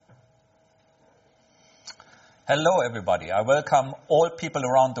Hello everybody. I welcome all people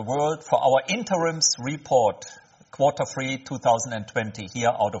around the world for our Interim Report Q3 2020 here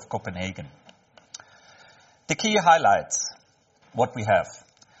out of Copenhagen. The key highlights, what we have.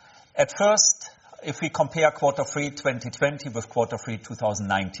 At first, if we compare Q3 2020 with Q3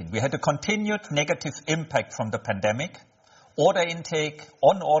 2019, we had a continued negative impact from the pandemic, order intake,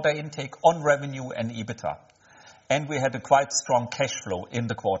 on revenue and EBITDA. And we had a quite strong cash flow in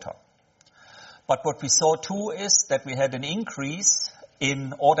the quarter. But what we saw too is that we had an increase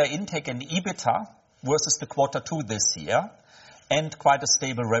in order intake and EBITDA versus the Q2 this year and quite a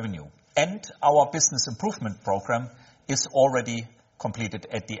stable revenue. And our business improvement program is already completed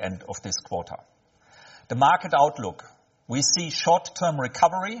at the end of this quarter. The market outlook, we see short-term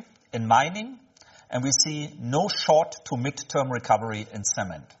recovery in mining and we see no short to mid-term recovery in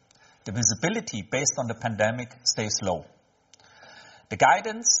cement. The visibility based on the pandemic stays low. The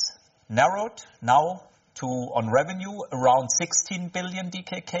guidance narrowed now to on revenue around 16 billion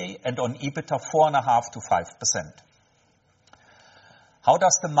DKK and on EBITDA 4.5% to 5%. How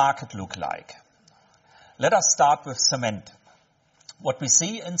does the market look like? Let us start with cement. What we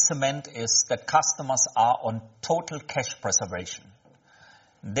see in cement is that customers are on total cash preservation.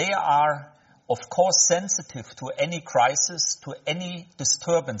 They are, of course, sensitive to any crisis, to any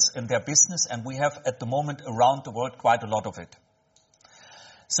disturbance in their business, and we have at the moment around the world quite a lot of it.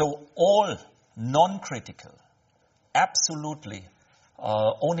 So all non-critical, absolutely,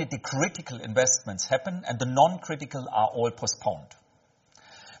 only the critical investments happen and the non-critical are all postponed.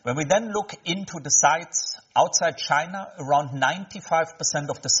 When we then look into the sites outside China, around 95%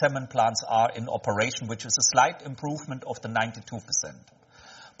 of the cement plants are in operation, which is a slight improvement of the 92%.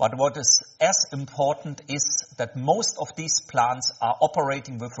 But what is as important is that most of these plants are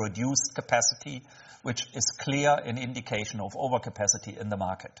operating with reduced capacity, which is clear an indication of overcapacity in the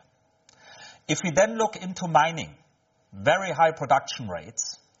market. If we then look into mining, very high production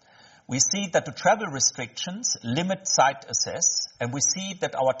rates, we see that the travel restrictions limit site access, and we see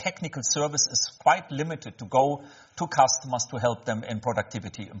that our technical service is quite limited to go to customers to help them in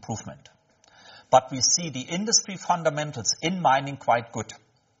productivity improvement. But we see the industry fundamentals in mining quite good.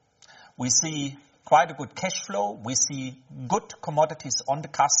 We see quite a good cash flow. We see good commodities on the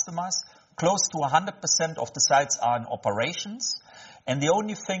customers. Close to 100% of the sites are in operations. And the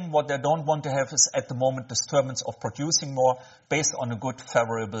only thing what they don't want to have is at the moment disturbance of producing more based on a good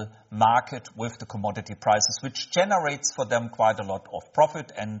favorable market with the commodity prices, which generates for them quite a lot of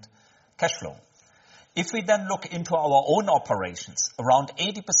profit and cash flow. If we then look into our own operations, around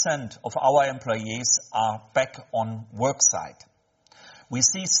 80% of our employees are back on work site. We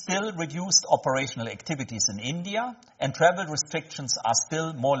see still reduced operational activities in India and travel restrictions are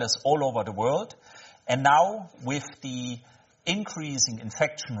still more or less all over the world. And now with the increasing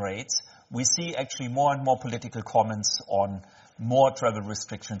infection rates, we see actually more and more political comments on more travel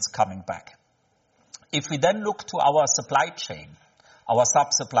restrictions coming back. If we then look to our supply chain, our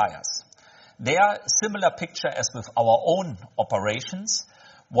sub-suppliers, they are a similar picture as with our own operations.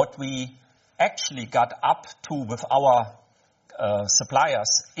 What we actually got up to with our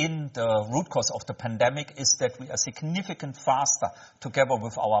suppliers in the root cause of the pandemic is that we are significantly faster together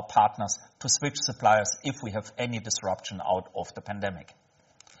with our partners to switch suppliers if we have any disruption out of the pandemic.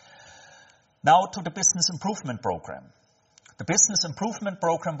 Now to the business improvement program. The business improvement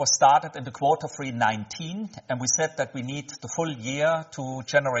program was started in the Q3 19 and we said that we need the full year to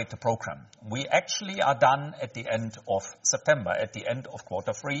generate the program. We actually are done at the end of September, at the end of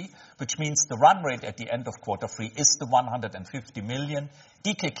Q3, which means the run rate at the end of Q3 is the 150 million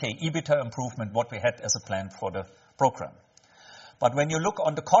DKK EBITDA improvement what we had as a plan for the program. But when you look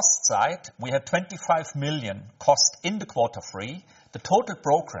on the cost side, we had 25 million cost in the Q3. The total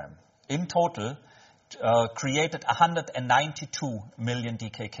program in total created 192 million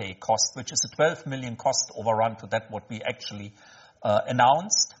DKK cost, which is a 12 million cost overrun to that what we actually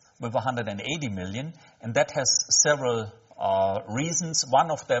announced with 180 million. And that has several reasons. One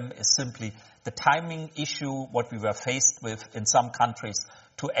of them is simply the timing issue, what we were faced with in some countries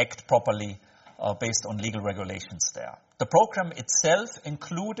to act properly based on legal regulations there. The program itself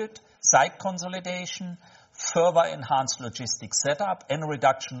included site consolidation, further enhanced logistics setup, and a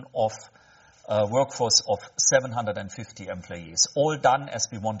reduction of workforce of 750 employees, all done as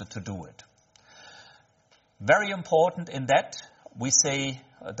we wanted to do it. Very important in that, we say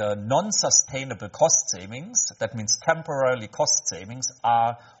the non-sustainable cost savings, that means temporarily cost savings,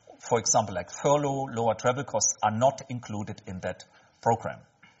 are, for example, like furlough, lower travel costs, are not included in that program.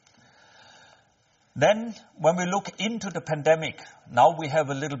 Then, when we look into the pandemic, now we have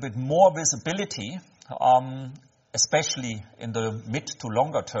a little bit more visibility, especially in the mid to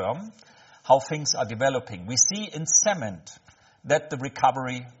longer term. how things are developing. We see in cement that the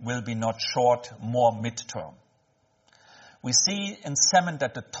recovery will be not short, more midterm. We see in cement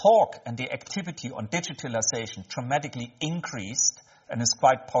that the talk and the activity on digitalization dramatically increased and is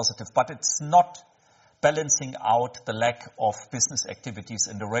quite positive, but it's not balancing out the lack of business activities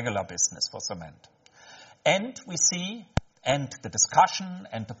in the regular business for cement. And we see, and the discussion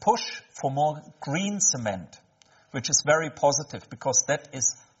and the push for more green cement, which is very positive because that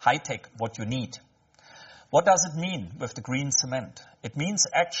is high-tech, what you need. What does it mean with the green cement? It means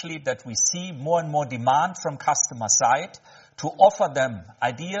actually that we see more and more demand from customer side to offer them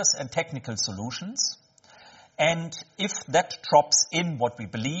ideas and technical solutions. And if that drops in what we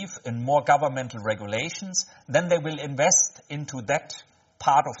believe in more governmental regulations, then they will invest into that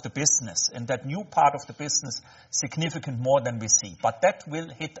part of the business, in that new part of the business, significant more than we see. But that will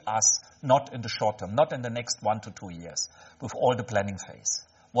hit us not in the short term, not in the next 1 to 2 years, with all the planning phase.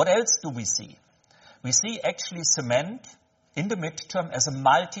 What else do we see? We see actually cement in the midterm as a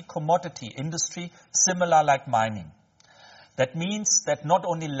multi-commodity industry, similar like mining. That means that not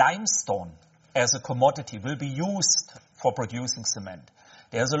only limestone as a commodity will be used for producing cement.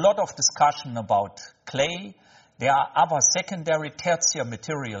 There's a lot of discussion about clay. There are other secondary, tertiary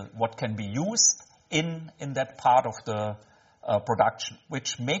material what can be used in that part of the production,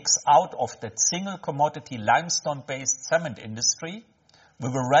 which makes out of that single commodity limestone-based cement industry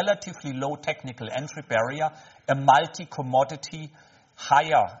with a relatively low technical entry barrier, a multi-commodity,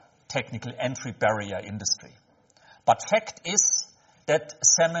 higher technical entry barrier industry. But fact is that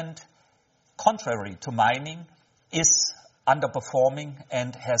cement, contrary to mining, is underperforming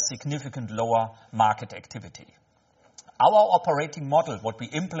and has significant lower market activity. Our operating model, what we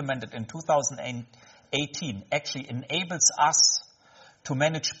implemented in 2018, actually enables us to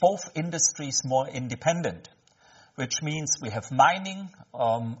manage both industries more independent, which means we have mining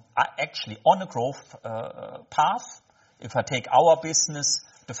actually on a growth path. If I take our business,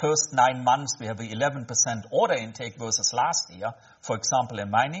 the first 9 months we have an 11% order intake versus last year, for example,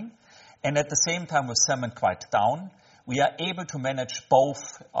 in mining. And at the same time with cement quite down, we are able to manage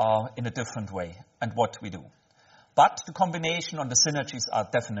both in a different way and what we do. But the combination on the synergies are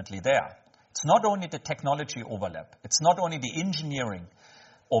definitely there. It's not only the technology overlap. It's not only the engineering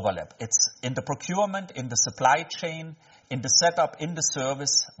overlap. It's in the procurement, in the supply chain, in the setup, in the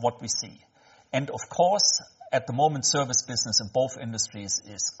service, what we see. And of course, at the moment, service business in both industries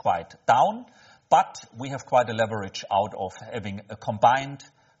is quite down, but we have quite a leverage out of having a combined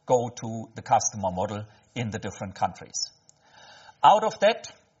go to the customer model in the different countries. Out of that,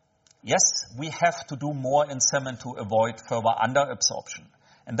 yes, we have to do more in cement to avoid further under-absorption.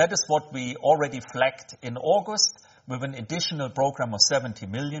 And that is what we already flagged in August with an additional program of 70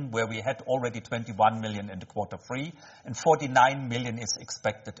 million, where we had already 21 million in the Q3, and 49 million is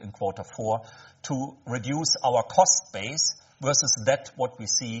expected in Q4 to reduce our cost base versus that what we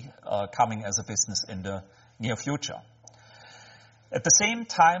see coming as a business in the near future. At the same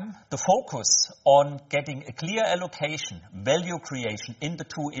time, the focus on getting a clear allocation, value creation in the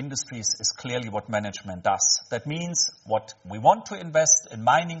two industries is clearly what management does. That means what we want to invest in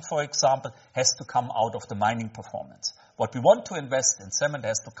mining, for example, has to come out of the mining performance. What we want to invest in cement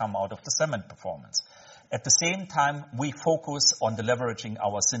has to come out of the cement performance. At the same time, we focus on the leveraging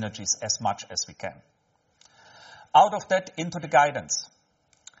our synergies as much as we can. Out of that, into the guidance.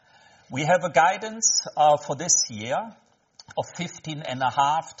 We have a guidance for this year of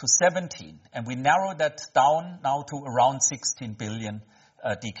 15.5 to 17, and we narrow that down now to around 16 billion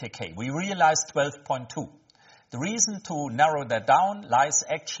DKK. We realized 12.2. The reason to narrow that down lies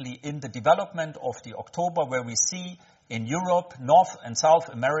actually in the development of the October, where we see in Europe, North and South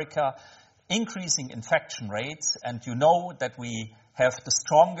America, increasing infection rates, and you know that we have the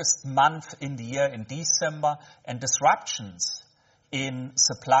strongest month in the year in December, and disruptions in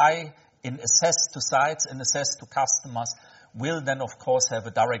supply, in access to sites, in access to customers, will then, of course, have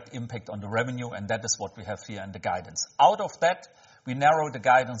a direct impact on the revenue, and that is what we have here in the guidance. Out of that, we narrow the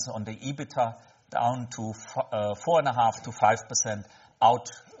guidance on the EBITDA down to 4.5 to 5%, out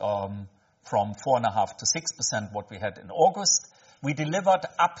from 4.5 to 6%, what we had in August. We delivered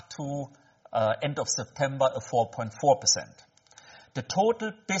up to end of September a 4.4%. The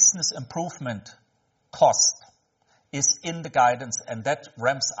total business improvement cost is in the guidance, and that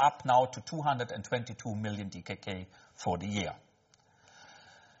ramps up now to 222 million DKK for the year.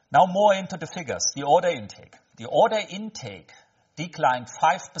 Now more into the figures, the order intake. The order intake declined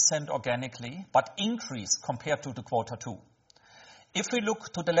 5% organically, but increased compared to the Q2. If we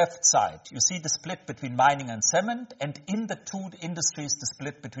look to the left side, you see the split between mining and cement, and in the two industries, the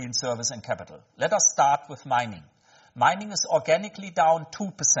split between service and capital. Let us start with mining. Mining is organically down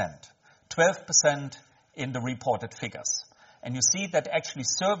 2%. 12% in the reported figures. And you see that actually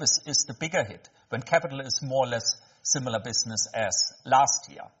service is the bigger hit when capital is more or less similar business as last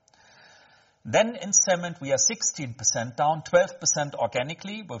year. Then in cement, we are 16% down, 12%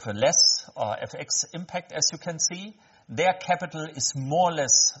 organically with a less FX impact, as you can see. Their capital is more or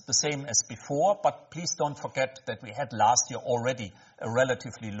less the same as before, but please don't forget that we had last year already a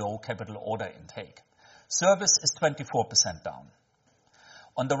relatively low capital order intake. Service is 24% down.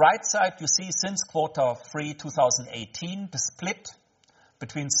 On the right side, you see since Q3 2018, the split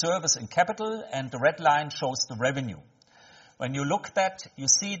between service and capital, and the red line shows the revenue. When you look at that, you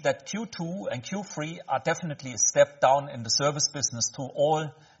see that Q2 and Q3 are definitely a step down in the service business to all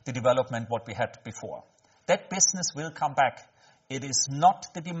the development what we had before. That business will come back. It is not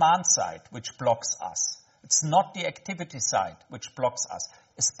the demand side which blocks us. It's not the activity side which blocks us,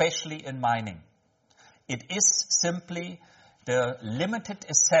 especially in mining. It is simply the limited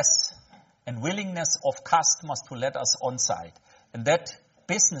access and willingness of customers to let us on site. And that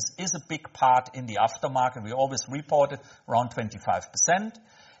business is a big part in the aftermarket. We always reported around 25%.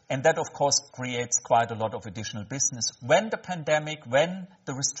 And that, of course, creates quite a lot of additional business. When the pandemic, when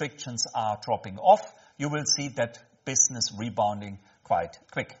the restrictions are dropping off, you will see that business rebounding quite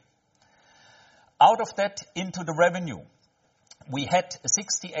quick. Out of that, into the revenue, we had a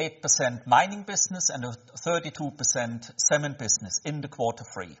 68% mining business and a 32% cement business in the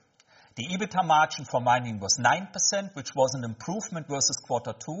Q3. The EBITDA margin for mining was 9%, which was an improvement versus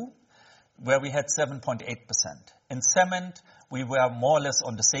Q2, where we had 7.8%. In cement, we were more or less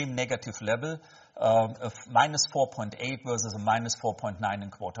on the same negative level of minus 4.8 versus a minus 4.9 in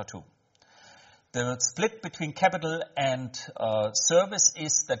Q2. The split between capital and service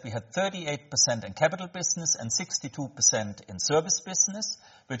is that we had 38% in capital business and 62% in service business,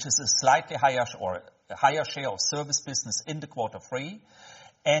 which is a slightly higher or a higher share of service business in the Q3.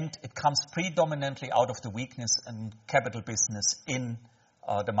 And it comes predominantly out of the weakness in capital business in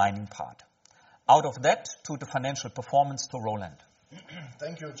the mining part. Out of that, to the financial performance, to Roland.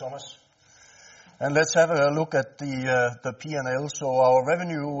 Thank you, Thomas. And let's have a look at the P&L. So our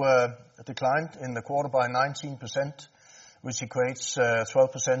revenue declined in the quarter by 19%, which equates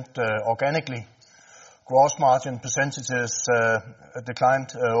 12% organically. Gross margin percentages declined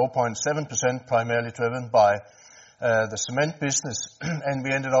 0.7%, primarily driven by the cement business, and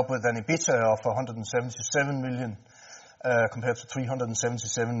we ended up with an EBITDA of 177 million compared to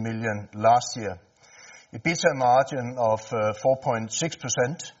 377 million last year. EBITDA margin of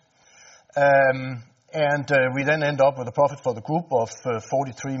 4.6%. And we then end up with a profit for the group of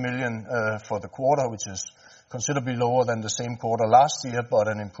 43 million for the quarter, which is considerably lower than the same quarter last year, but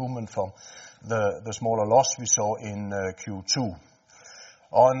an improvement from the smaller loss we saw in Q2.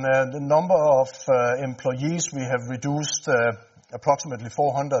 On the number of employees, we have reduced approximately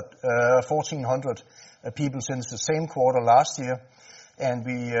 1,400 people since the same quarter last year, and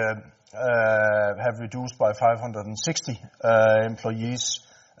we have reduced by 560 employees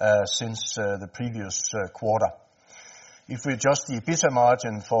since the previous quarter. If we adjust the EBITDA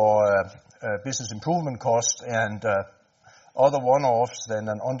margin for business improvement cost and other one-offs, then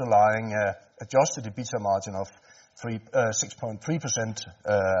an underlying adjusted EBITDA margin of 6.3%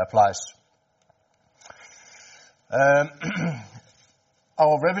 applies.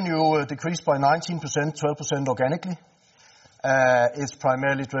 Our revenue decreased by 19%, 12% organically. It's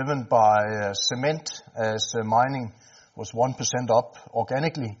primarily driven by cement, as mining was 1% up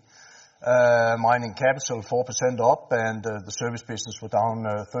organically. Mining capital 4% up, and the service business were down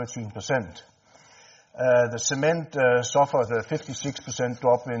 13%. The cement suffered a 56%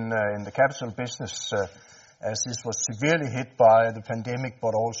 drop in the capital business, as this was severely hit by the pandemic,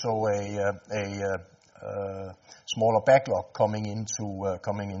 but also a smaller backlog coming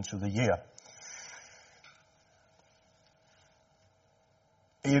into the year.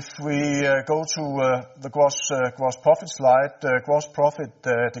 If we go to the gross profit slide, gross profit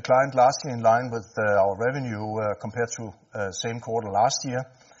declined largely in line with our revenue compared to same quarter last year.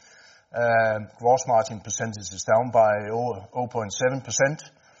 Gross margin percentage is down by 0.7%.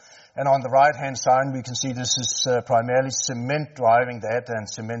 And on the right-hand side, we can see this is primarily cement driving that, and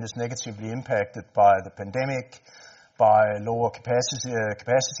cement is negatively impacted by the pandemic, by lower capacity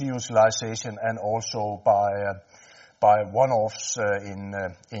utilization, and also by one-offs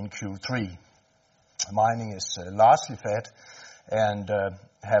in Q3. Mining is largely flat and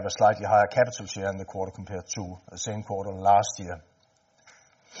have a slightly higher capital share in the quarter compared to the same quarter last year.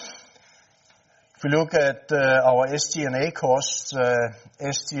 If we look at our SG&A costs,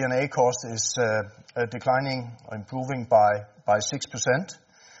 SG&A cost is declining or improving by 6%.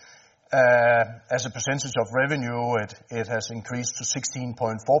 As a percentage of revenue, it has increased to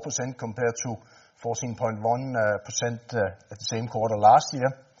 16.4% compared to 14.1% at the same quarter last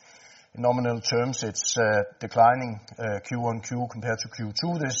year. In nominal terms, it's declining Q-on-Q compared to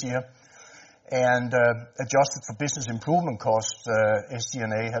Q2 this year. And adjusted for business improvement costs,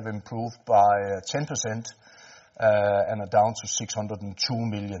 SG&A have improved by 10% and are down to 602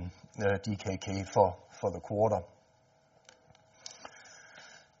 million DKK for the quarter.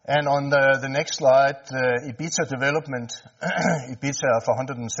 And on the next slide, EBITDA development, EBITDA of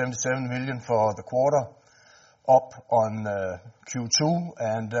 177 million for the quarter, up on Q2,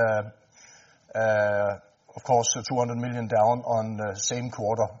 and of course 200 million down on the same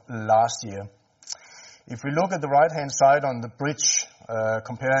quarter last year. If we look at the right-hand side on the bridge,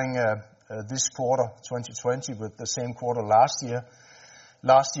 comparing this quarter 2020 with the same quarter last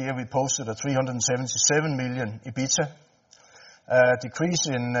year we posted a 377 million EBITDA. Decrease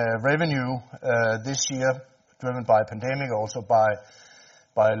in revenue this year, driven by pandemic, also by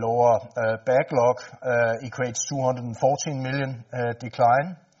lower backlog, equates 214 million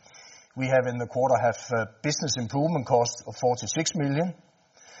decline. We have in the quarter business improvement cost of 46 million.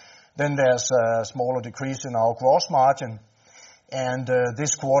 Then there's a smaller decrease in our gross margin. And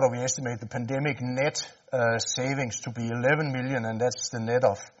this quarter we estimate the pandemic net savings to be 11 million, and that's the net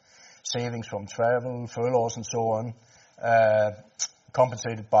of savings from travel, furloughs and so on,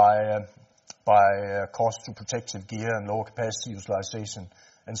 compensated by cost to protective gear and lower capacity utilization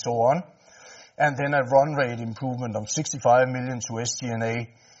and so on. And then a run rate improvement of 65 million to SG&A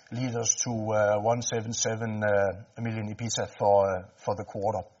leads us to 177 million EBITDA for the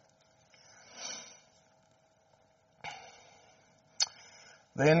quarter.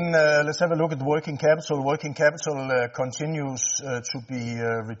 Then let's have a look at the working capital. Working capital continues to be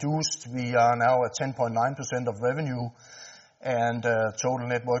reduced. We are now at 10.9% of revenue, and total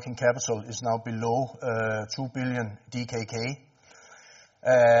net working capital is now below 2 billion DKK.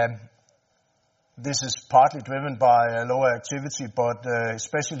 This is partly driven by lower activity, but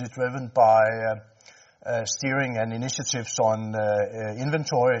especially driven by steering and initiatives on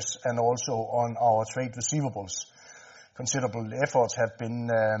inventories and also on our trade receivables. Considerable efforts have been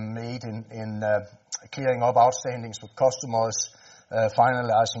made in clearing up outstandings with customers,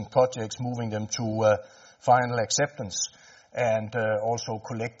 finalizing projects, moving them to final acceptance, and also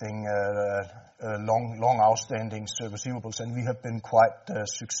collecting long outstanding receivables, and we have been quite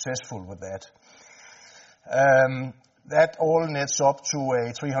successful with that. That all nets up to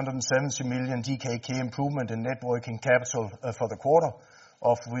a 370 million DKK improvement in net working capital for the quarter,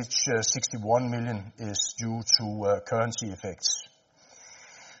 of which 61 million is due to currency effects.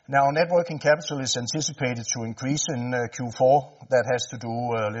 Now, net working capital is anticipated to increase in Q4. That has to do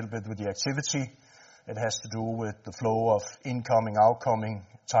a little bit with the activity. It has to do with the flow of incoming, outgoing,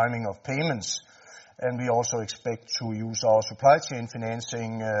 timing of payments, and we also expect to use our supply chain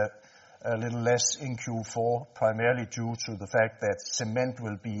financing a little less in Q4, primarily due to the fact that cement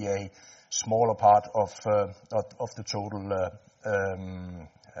will be a smaller part of the total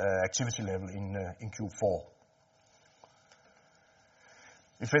activity level in Q4.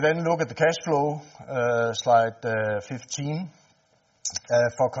 If we then look at the cash flow, slide 15,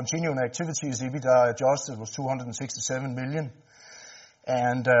 for continuing activities, EBITDA adjusted was 267 million,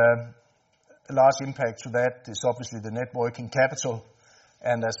 and a large impact to that is obviously the net working capital,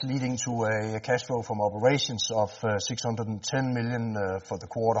 and that's leading to a cash flow from operations of 610 million for the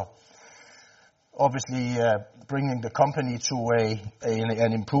quarter. Obviously, bringing the company to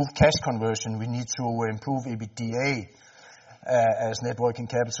an improved cash conversion, we need to improve EBITDA, as net working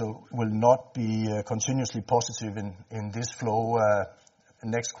capital will not be continuously positive in this flow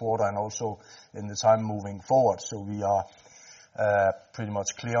next quarter and also in the time moving forward. So we are pretty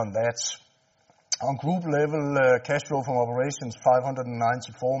much clear on that. On group level, cash flow from operations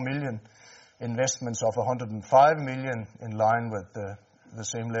 594 million, investments of 105 million, in line with the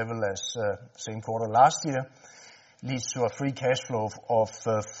same level as same quarter last year, leads to a free cash flow of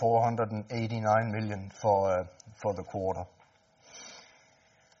 489 million for the quarter.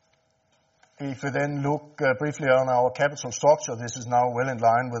 If we then look briefly on our capital structure, this is now well in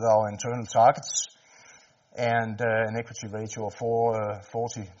line with our internal targets and an equity ratio of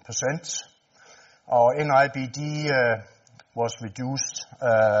 40%. Our NIBD was reduced,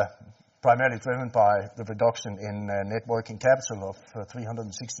 primarily driven by the reduction in net working capital of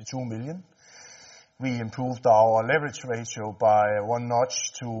 362 million. We improved our leverage ratio by one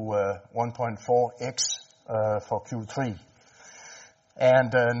notch to 1.4x for Q3.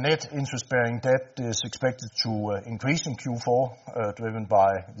 And net interest-bearing debt is expected to increase in Q4, driven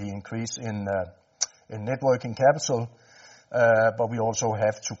by the increase in net working capital, but we also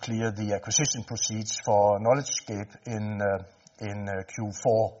have to clear the acquisition proceeds for KnowledgeScape in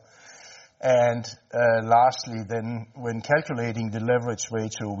Q4. And lastly, then, when calculating the leverage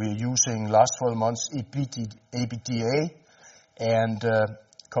ratio, we're using last 12 months EBITDA, and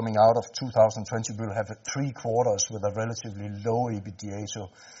coming out of 2020, we'll have 3 quarters with a relatively low EBITDA, so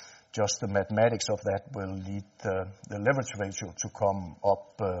just the mathematics of that will lead the leverage ratio to come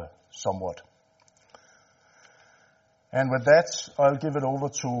up somewhat. And with that, I'll give it over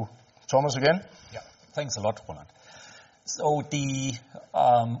to Thomas again. Yeah, thanks a lot, Roland. So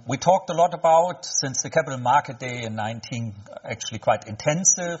we talked a lot about, since the Capital Market Day in 19, actually quite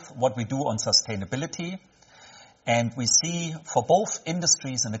intensive, what we do on sustainability. And we see for both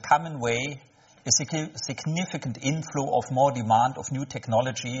industries in a common way a significant inflow of more demand of new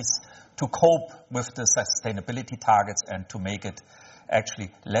technologies to cope with the sustainability targets and to make it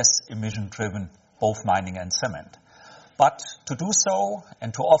actually less emission-driven, both mining and cement. But to do so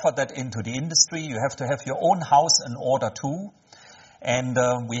and to offer that into the industry, you have to have your own house in order too. And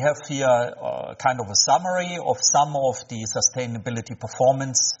we have here kind of a summary of some of the sustainability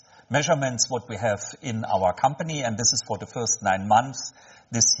performance measurements what we have in our company. And this is for the first 9 months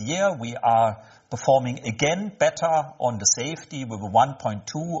this year. We are performing again better on the safety with a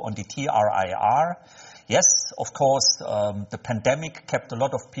 1.2 on the TRIR. Yes, of course, the pandemic kept a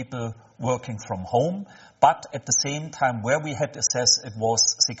lot of people working from home, but at the same time, where we had assessed, it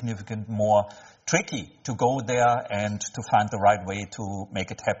was significant more tricky to go there and to find the right way to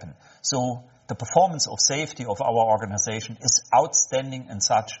make it happen. So the performance of safety of our organization is outstanding in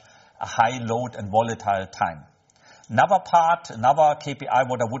such a high load and volatile time. Another KPI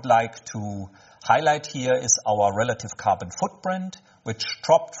what I would like to highlight here is our relative carbon footprint, which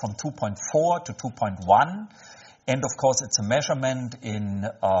dropped from 2.4 to 2.1. And of course, it's a measurement in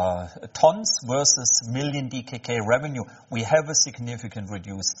tons versus million DKK revenue. We have a significant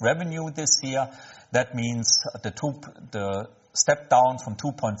reduced revenue this year. That means the step down from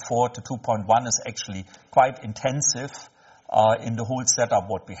 2.4 to 2.1 is actually quite intensive in the whole setup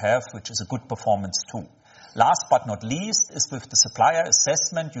what we have, which is a good performance too. Last but not least is with the supplier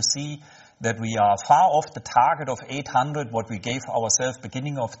assessment. You see that we are far off the target of 800, what we gave ourselves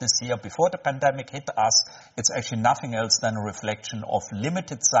beginning of this year before the pandemic hit us. It's actually nothing else than a reflection of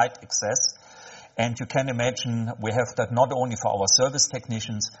limited site access. And you can imagine we have that not only for our service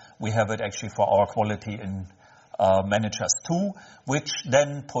technicians, we have it actually for our quality in managers too, which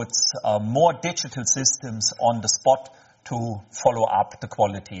then puts more digital systems on the spot to follow up the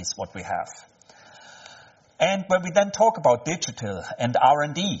qualities what we have. And when we then talk about digital and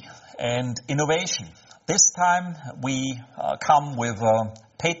R&D and innovation, this time we come with a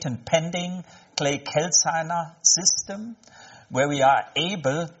patent-pending clay calciner system where we are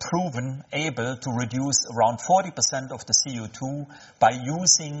proven able to reduce around 40% of the CO2 by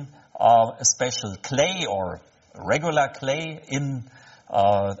using a special clay or regular clay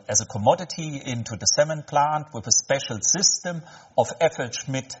as a commodity into the cement plant with a special system of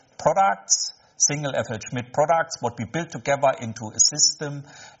FLSmidth products, single FLSmidth products, what we build together into a system,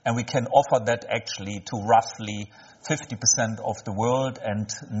 and we can offer that actually to roughly 50% of the world and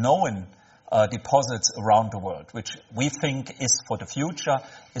known deposits around the world, which we think is for the future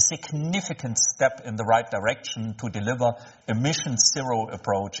a significant step in the right direction to deliver emission zero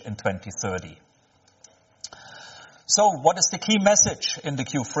approach in 2030. So what is the key message in the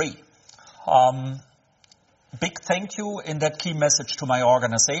Q3? Big thank you in that key message to my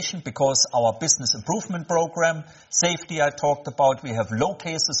organization, because our business improvement program, safety I talked about, we have low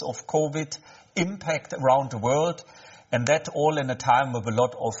cases of COVID impact around the world, and that all in a time with a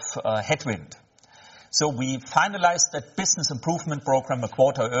lot of headwind. So we finalized that business improvement program a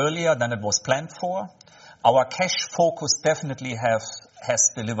quarter earlier than it was planned for. Our cash focus definitely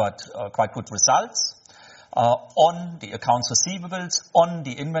has delivered quite good results on the accounts receivables, on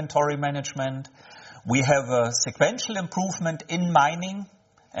the inventory management. We have a sequential improvement in mining,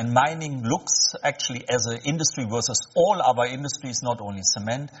 and mining looks actually as an industry versus all other industries, not only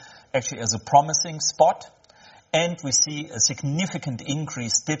cement, actually as a promising spot. And we see a significant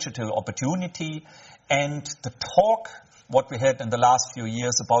increased digital opportunity, and the talk, what we had in the last few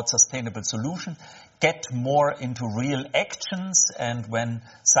years about sustainable solution, get more into real actions. And when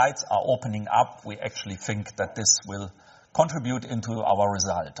sites are opening up, we actually think that this will contribute into our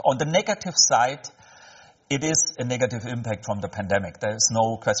result. On the negative side, it is a negative impact from the pandemic. There is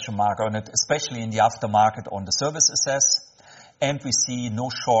no question mark on it, especially in the aftermarket on the service assess. And we see no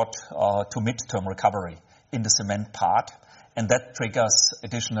short to mid-term recovery in the cement part. And that triggers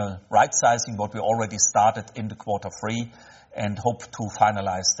additional right-sizing, what we already started in the Q3 and hope to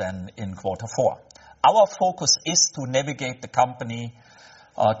finalize then in Q4. Our focus is to navigate the company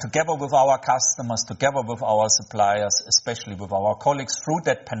together with our customers, together with our suppliers, especially with our colleagues through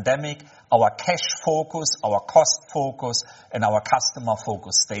that pandemic. Our cash focus, our cost focus, and our customer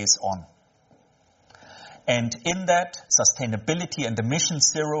focus stays on. And in that, sustainability and the Mission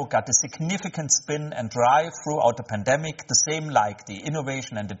Zero got a significant spin and drive throughout the pandemic, the same like the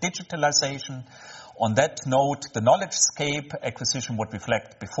innovation and the digitalization. On that note, the KnowledgeScape acquisition, what we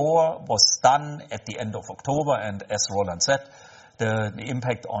flagged before, was done at the end of October, and as Roland said, the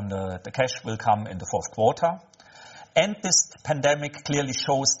impact on the cash will come in the fourth quarter. And this pandemic clearly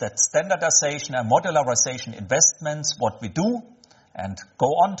shows that standardization and modularization investments, what we do and go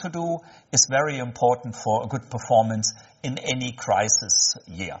on to do, is very important for a good performance in any crisis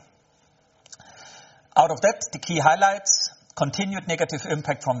year. Out of that, the key highlights: continued negative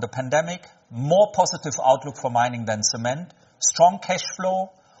impact from the pandemic, more positive outlook for mining than cement, strong cash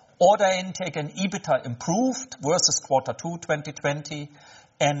flow, order intake and EBITDA improved versus quarter 2 2020,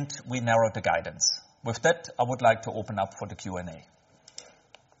 and we narrowed the guidance. With that, I would like to open up for the Q&A.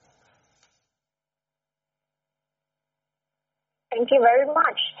 Thank you very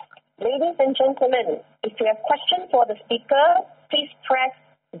much. Ladies and gentlemen, if you have questions for the speaker, please press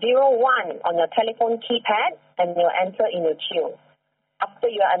 01 on your telephone keypad and you'll enter in the queue. After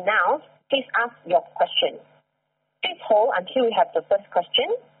you are announced, please ask your question. Please hold until we have the first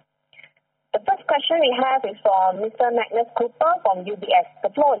question. The first question we have is from Mr. Magnus Cooper from UBS.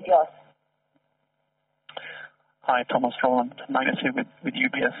 The floor is yours. Hi, Thomas, Roland. Magnus here with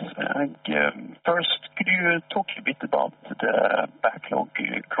UBS. First, could you talk a bit about the backlog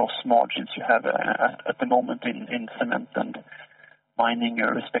cross margins you have at the moment in cement and mining,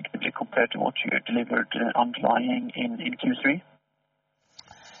 respectively, compared to what you delivered underlying in Q3?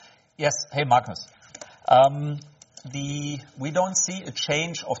 Yes. Hey, Magnus. We don't see a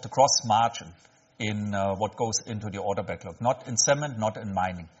change of the gross margin in what goes into the order backlog. Not in cement, not in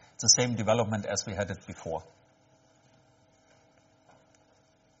mining. It's the same development as we had it before.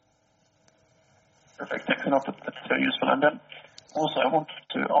 Perfect. Thanks a lot. That's very useful. And then also I wanted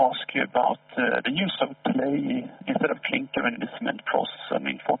to ask you about the use of clay instead of clinker in the cement process. I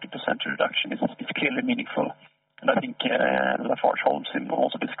mean, 40% reduction is clearly meaningful. And I think Lafarge-Holcim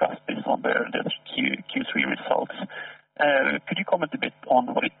also discussed this on their Q3 results. Could you comment a bit on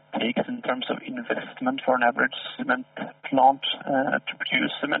what it takes in terms of investment for an average cement plant to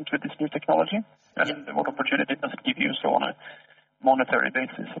produce cement with this new technology? And what opportunity does it give you so on a monetary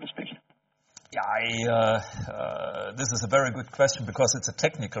basis, so to speak? Yeah, this is a very good question because it's a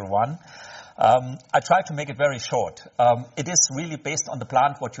technical one. I try to make it very short. It is really based on the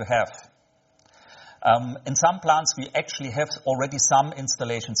plant what you have. In some plants we actually have already some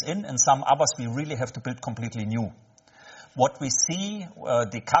installations in some others we really have to build completely new. What we see,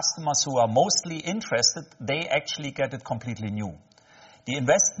 the customers who are mostly interested, they actually get it completely new. The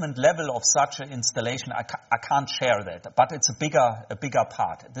investment level of such an installation, I can't share that, but it's a bigger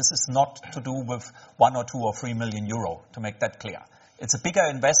part. This is not to do with 1 or 2 or 3 million euro, to make that clear. It's a bigger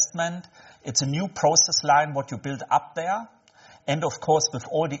investment. It's a new process line, what you build up there. And of course, with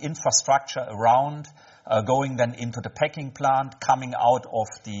all the infrastructure around, going then into the packing plant, coming out of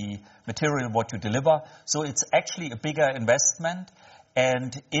the material what you deliver. So it's actually a bigger investment.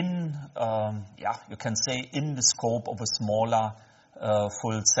 And you can say in the scope of a smaller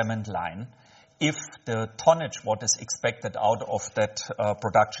full cement line, if the tonnage what is expected out of that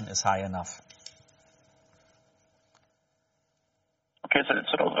production is high enough. Okay, so it's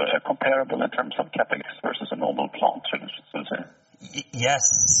sort of comparable in terms of capex versus a normal plant, so to say.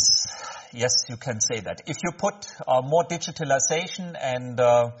 Yes, you can say that. If you put more digitalization and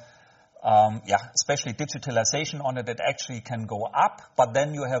especially digitalization on it, it actually can go up, but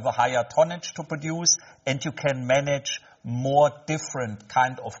then you have a higher tonnage to produce and you can manage more different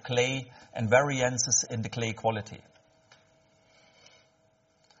kind of clay and variances in the clay quality.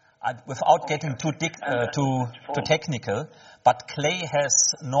 Without getting too technical, but clay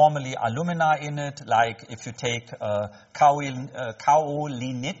has normally alumina in it, like if you take kaolinite,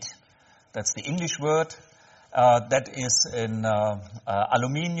 that's the English word, that is in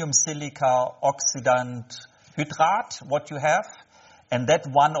aluminium, silica, oxidant, hydrat, what you have. And that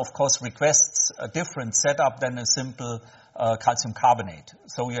one, of course, requests a different setup than a simple calcium carbonate.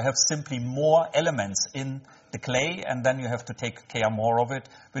 So you have simply more elements in the clay, and then you have to take care more of it,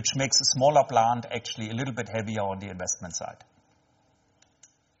 which makes a smaller plant actually a little bit heavier on the investment side.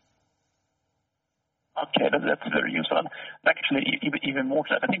 Okay, that's very useful. And actually, even more to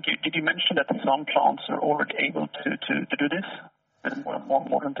that, I think, did you mention that some plants are already able to do this with more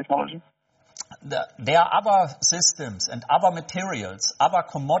modern technology? there are other systems and other materials, other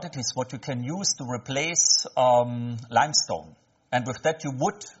commodities what you can use to replace limestone. And with that you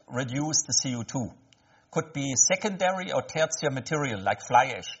would reduce the CO2. Could be secondary or tertiary material like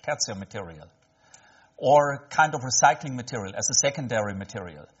fly ash, tertiary material. Or kind of recycling material as a secondary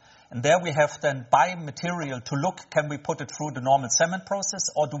material. And there we have then by material to look, can we put it through the normal cement process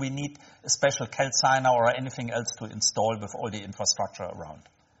or do we need a special calciner or anything else to install with all the infrastructure around?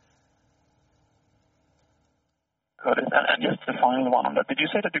 Got it. And just the final one on that. Did you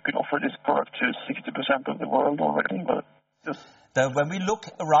say that you could offer this product to 60% of the world already? When we look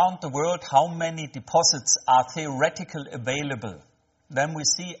around the world, how many deposits are theoretically available, then we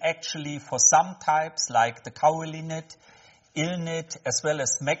see actually for some types like the kaolinite, illite, as well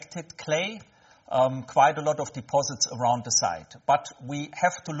as smectite clay, quite a lot of deposits around the site. But we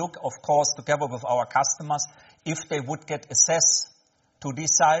have to look, of course, together with our customers, if they would get access to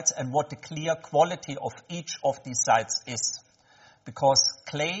these sites and what the clear quality of each of these sites is. Because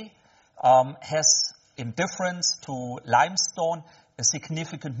clay has, in difference to limestone, a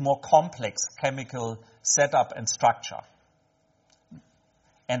significant more complex chemical setup and structure.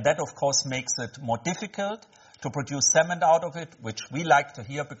 And that, of course, makes it more difficult to produce cement out of it, which we like to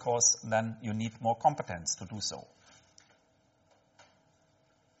hear because then you need more competence to do so.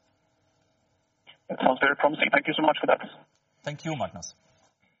 That sounds very promising. Thank you so much for that. Thank you, Magnus.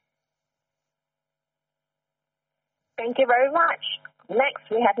 Thank you very much. Next,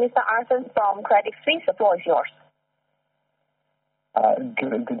 we have Mr. Arson from Credit Suisse. The floor is yours.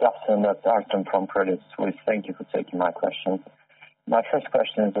 Good afternoon. That's Arson from Credit Suisse. Thank you for taking my questions. My first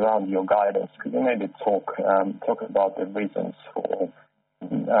question is around your guidance. Could you maybe talk about the reasons for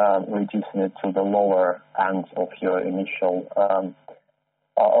reducing it to the lower end of your initial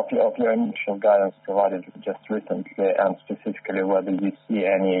guidance provided just recently, and specifically whether you see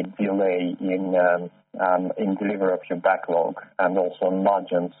any delay in delivery of your backlog, and also on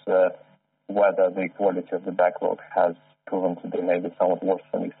margins, whether the quality of the backlog has proven to be maybe somewhat worse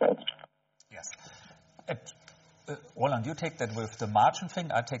than you thought. Yes. Roland, you take that with the margin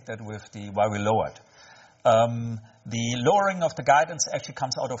thing, I take that with the why we lowered. The lowering of the guidance actually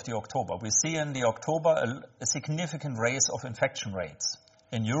comes out of the October. We see in the October a significant raise of infection rates.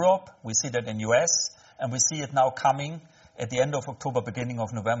 In Europe, we see that in US, and we see it now coming at the end of October, beginning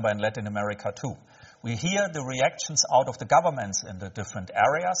of November in Latin America too. We hear the reactions out of the governments in the different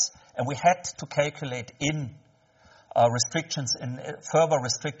areas, and we had to calculate in restrictions, in further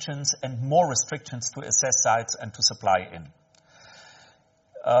restrictions and more restrictions to assess sites and to supply in.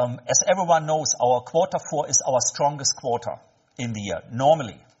 As everyone knows, our quarter 4 is our strongest quarter in the year,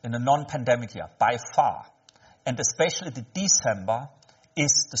 normally in a non-pandemic year, by far. And especially the December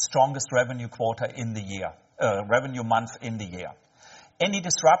is the strongest revenue quarter in the year, revenue month in the year. Any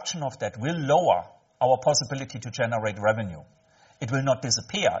disruption of that will lower our possibility to generate revenue. It will not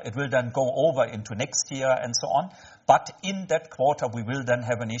disappear. It will then go over into next year and so on. But in that quarter, we will then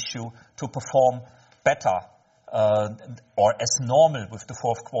have an issue to perform better or as normal with the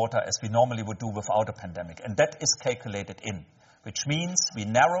fourth quarter as we normally would do without a pandemic. And that is calculated in, which means we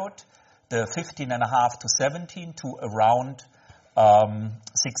narrowed the 15.5 to 17 to around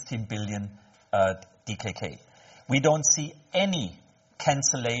 16 billion DKK. We don't see any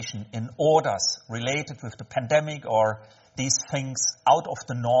cancellation in orders related with the pandemic or these things out of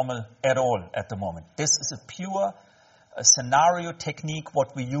the normal at all at the moment. This is a pure scenario technique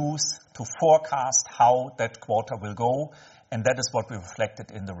what we use to forecast how that quarter will go, and that is what we reflected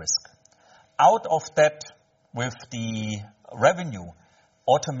in the risk. Out of that, with the revenue,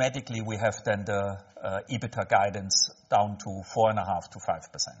 automatically we have then the EBITDA guidance down to 4.5% to 5%.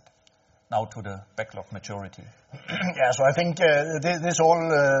 Now to the backlog maturity. Yeah, so I think this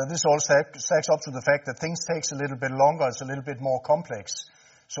all stacks up to the fact that things takes a little bit longer. It's a little bit more complex.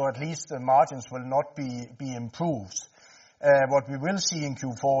 So at least the margins will not be improved. What we will see in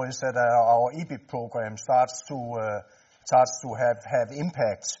Q4 is that our EBIT program starts to have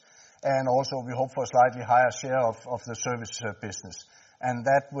impact, and also we hope for a slightly higher share of the service business, and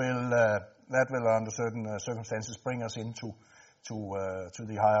that will under certain circumstances bring us into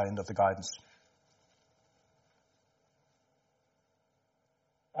the higher end of the guidance.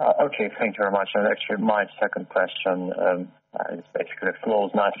 Okay, thank you very much. And actually, my second question is basically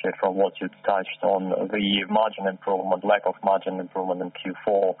flows nicely from what you touched on, the margin improvement, lack of margin improvement in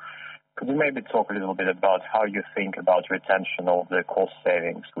Q4. Could you maybe talk a little bit about how you think about retention of the cost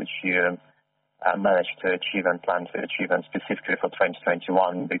savings, which you managed to achieve and plan to achieve, and specifically for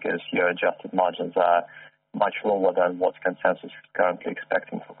 2021, because your adjusted margins are much lower than what consensus is currently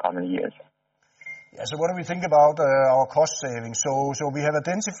expecting for coming years? Yeah, so what do we think about our cost savings? So we have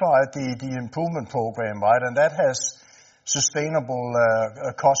identified the improvement program, right, and that has sustainable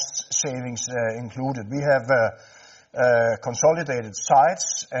cost savings included. We have consolidated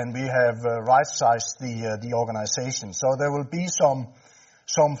sites, and we have right-sized the organization. So there will be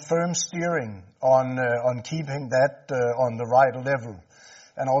some firm steering on keeping that on the right level,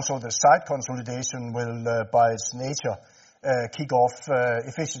 and also the site consolidation will, by its nature, kick off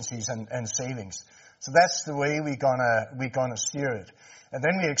efficiencies and savings. So that's the way we're gonna steer it. And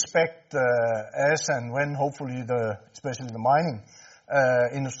then we expect, as and when hopefully especially the mining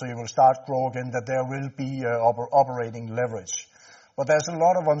industry will start grow again, that there will be operating leverage. But there's a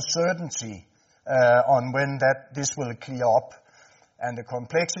lot of uncertainty on when this will clear up, and the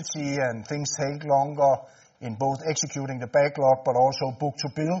complexity and things take longer in both executing the backlog but also book to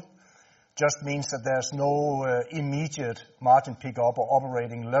bill. Just means that there's no immediate margin pickup or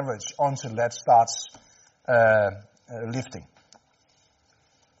operating leverage until that starts lifting.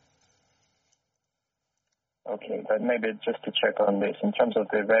 Okay, but maybe just to check on this, in terms of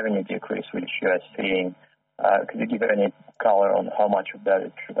the revenue decrease which you are seeing, could you give any color on how much of that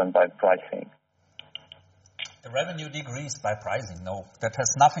is driven by pricing? The revenue decreased by pricing? No, that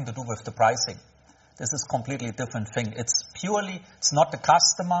has nothing to do with the pricing. This is a completely different thing. It's not the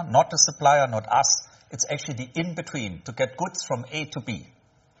customer, not the supplier, not us. It's actually the in-between to get goods from A to B.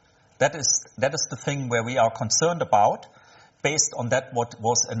 That is the thing where we are concerned about, based on that what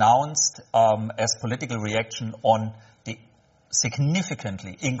was announced as political reaction on the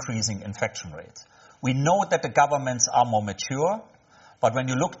significantly increasing infection rates. We know that the governments are more mature, but when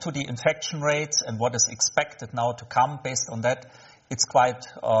you look to the infection rates and what is expected now to come based on that, it's quite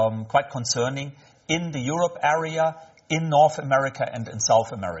concerning in the Europe area, in North America and in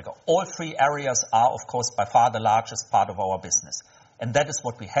South America. All three areas are, of course, by far the largest part of our business. And that is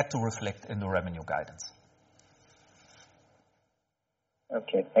what we had to reflect in the revenue guidance.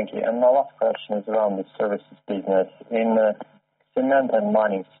 Okay, thank you. And my last question is around the services business. In cement and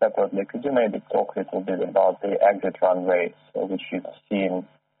mining separately, could you maybe talk a little bit about the exit run rates which you've seen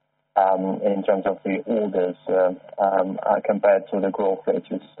in terms of the orders compared to the growth rates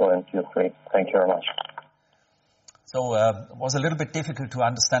you saw in Q3? Thank you very much. So it was a little bit difficult to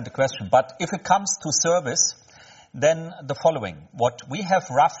understand the question, but if it comes to service, then the following. What we have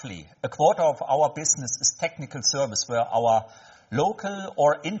roughly, a quarter of our business is technical service, where our local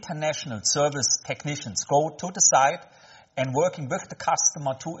or international service technicians go to the site and working with the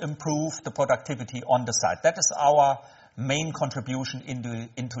customer to improve the productivity on the site. That is our main contribution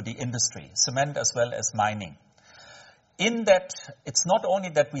into the industry, cement as well as mining. In that, it's not only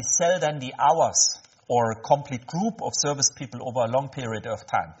that we sell then the hours or a complete group of service people over a long period of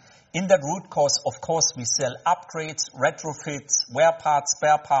time. In that root cause, of course, we sell upgrades, retrofits, wear parts,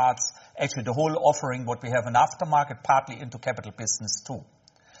 spare parts, actually the whole offering what we have in aftermarket, partly into capital business too.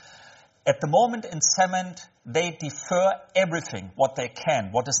 At the moment in cement, they defer everything what they can,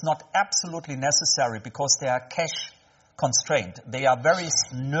 what is not absolutely necessary because they are cash constrained. They are very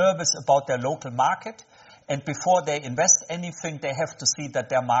nervous about their local market, and before they invest anything, they have to see that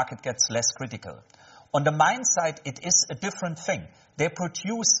their market gets less critical. On the mine side, it is a different thing. They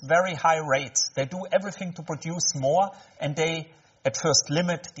produce very high rates. They do everything to produce more, and they at first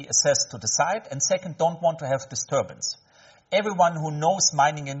limit the access to the site, and second, don't want to have disturbance. Everyone who knows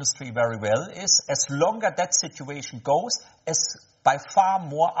mining industry very well is, as longer that situation goes, as by far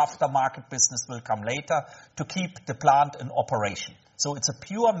more aftermarket business will come later to keep the plant in operation. So it's a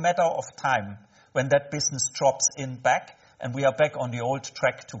pure matter of time when that business drops in back, and we are back on the old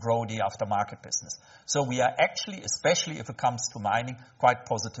track to grow the aftermarket business. So we are actually, especially if it comes to mining, quite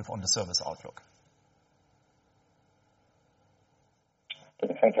positive on the service outlook.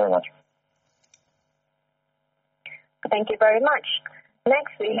 Okay, thank you very much. Thank you very much.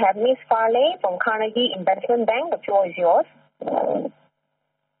 Next, we have Ms. Farley from Carnegie Investment Bank. The floor is yours. Hello?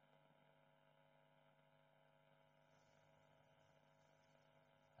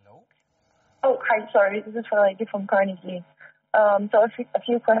 Oh, hi, sorry. This is Farley from Carnegie. So a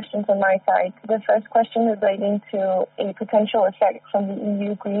few questions on my side. The first question is relating to a potential effect from the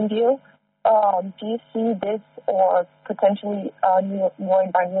EU Green Deal. Do you see this or potentially a more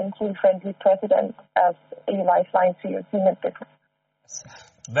environmentally friendly president as a lifeline to your cement business?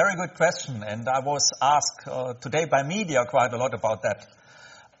 Very good question, and I was asked today by media quite a lot about that.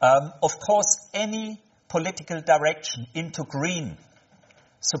 Of course, any political direction into green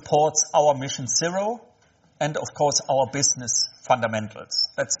supports our Mission Zero and, of course, our business fundamentals.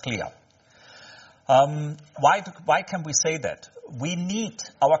 That's clear. Why can we say that? We need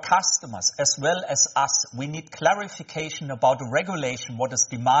our customers as well as us. We need clarification about the regulation, what is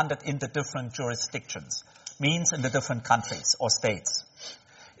demanded in the different jurisdictions, means in the different countries or states.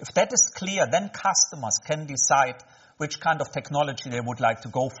 If that is clear, then customers can decide which kind of technology they would like to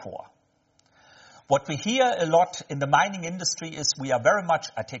go for. What we hear a lot in the mining industry is we are very much,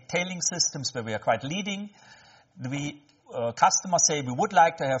 I take tailing systems where we are quite leading. Customers say we would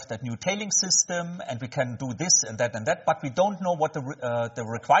like to have that new tailing system and we can do this and that, but we don't know what the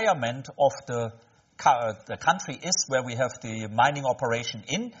requirement of the country is where we have the mining operation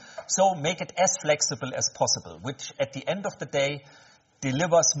in. So make it as flexible as possible, which at the end of the day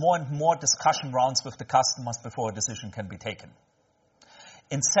delivers more and more discussion rounds with the customers before a decision can be taken.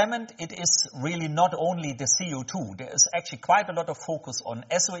 In cement, it is really not only the CO2. There is actually quite a lot of focus on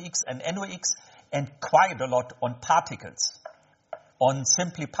SOx and NOx and quite a lot on particles, on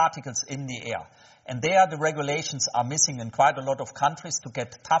simply particles in the air. And there the regulations are missing in quite a lot of countries to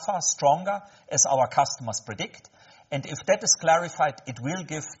get tougher, stronger, as our customers predict. And if that is clarified, it will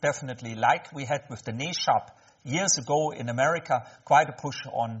give definitely, like we had with the NESHAP years ago in America, quite a push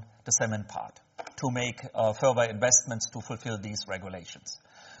on the cement part to make further investments to fulfill these regulations.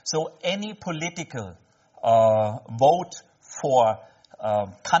 So any political vote for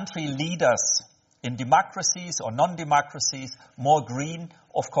country leaders in democracies or non-democracies, more green,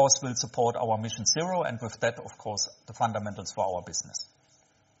 of course, will support our Mission Zero, and with that, of course, the fundamentals for our business.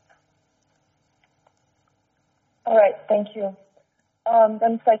 All right, thank you.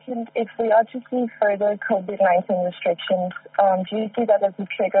 Then second, if we are to see further COVID-19 restrictions, do you see that as a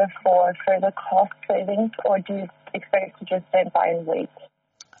trigger for further cost savings, or do you expect to just stand by and wait?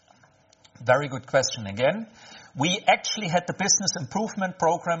 Very good question again. We actually had the business improvement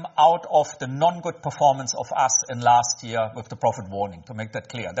program out of the non-good performance of us in last year with the profit warning, to make that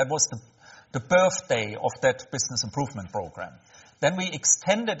clear. That was the birthday of that business improvement program. Then we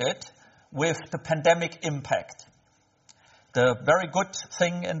extended it with the pandemic impact. The very good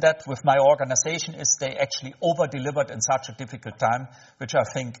thing in that with my organization is they actually over-delivered in such a difficult time, which I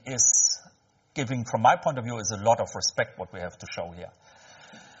think is giving, from my point of view, is a lot of respect what we have to show here.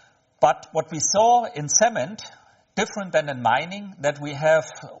 But what we saw in cement, different than in mining, that we have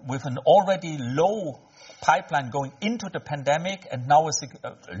with an already low pipeline going into the pandemic and now a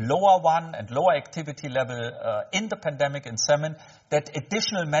lower one and lower activity level in the pandemic in cement, that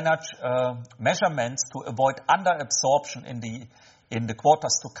additional measurements to avoid under-absorption in the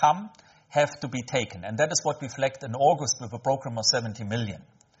quarters to come have to be taken. And that is what we flagged in August with a program of 70 million.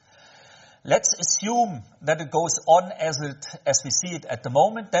 Let's assume that it goes on as we see it at the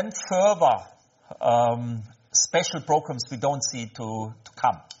moment, then further special programs we don't see to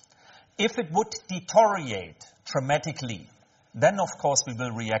come. If it would deteriorate dramatically, then of course we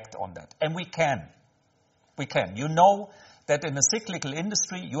will react on that. And we can. You know that in a cyclical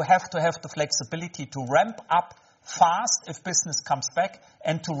industry, you have to have the flexibility to ramp up fast if business comes back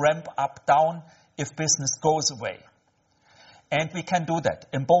and to ramp up down if business goes away. And we can do that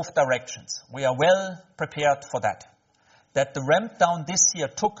in both directions. We are well prepared for that. That the ramp down this year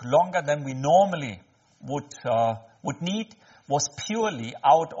took longer than we normally would need was purely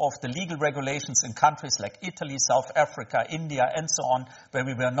out of the legal regulations in countries like Italy, South Africa, India, and so on, where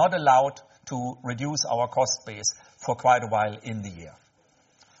we were not allowed to reduce our cost base for quite a while in the year.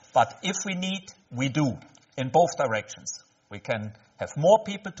 But if we need, we do, in both directions. We can have more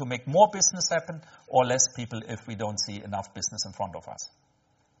people to make more business happen, or less people if we don't see enough business in front of us.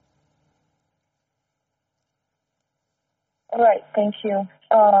 All right, thank you.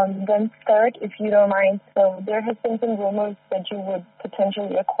 Then third, if you don't mind, so there has been some rumors that you would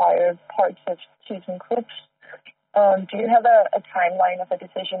potentially acquire parts of ThyssenKrupp. Do you have a timeline of a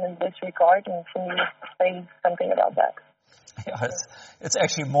decision in this regard, and can you say something about that? Yeah, it's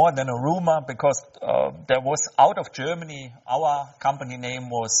actually more than a rumor, because there was out of Germany, our company name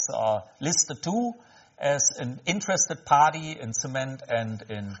was listed too as an interested party in cement and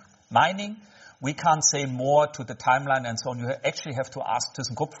in mining. We can't say more to the timeline and so on. You actually have to ask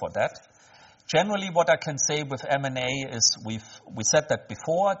ThyssenKrupp for that. Generally, what I can say with M&A is we said that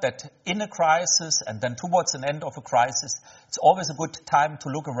before, that in a crisis and then towards an end of a crisis, it's always a good time to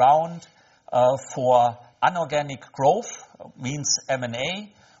look around for inorganic growth, means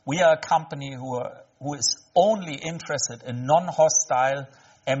M&A. We are a company who is only interested in non-hostile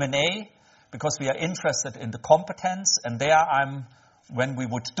M&A because we are interested in the competence, and there when we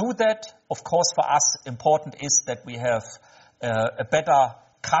would do that, of course, for us, important is that we have a better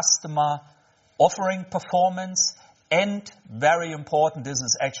customer offering performance, and very important, this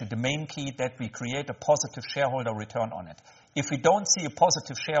is actually the main key, that we create a positive shareholder return on it. If we don't see a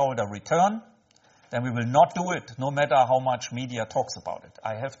positive shareholder return, then we will not do it, no matter how much media talks about it.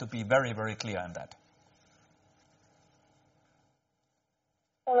 I have to be very, very clear in that.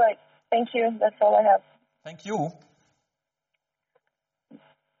 All right. Thank you. That's all I have. Thank you.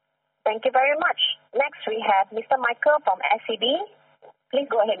 Thank you very much. Next, we have Mr. Michael from SEB. Please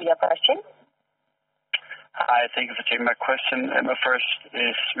go ahead with your question. Hi, thank you for taking my question. My first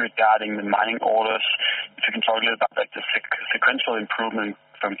is regarding the mining orders. If you can talk a little about the sequential improvement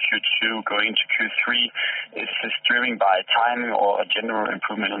from Q2 going into Q3. Is this driven by timing or a general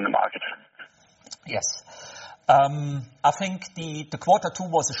improvement in the market? Yes. I think the quarter two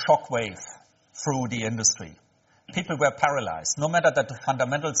was a shockwave through the industry. People were paralyzed, no matter that the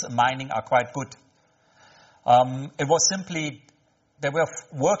fundamentals in mining are quite good. It was simply, they were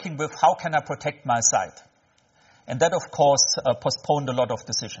working with how can I protect my site? And that, of course, postponed a lot of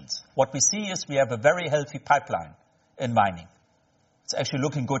decisions. What we see is we have a very healthy pipeline in mining. It's actually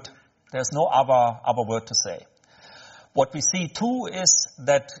looking good. There's no other word to say. What we see too is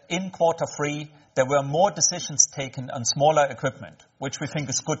that in quarter three, there were more decisions taken on smaller equipment, which we think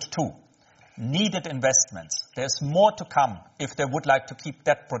is good too. Needed investments. There's more to come if they would like to keep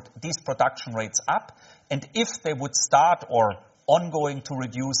these production rates up, and if they would start or ongoing to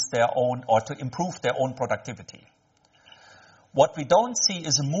reduce their own or to improve their own productivity. What we don't see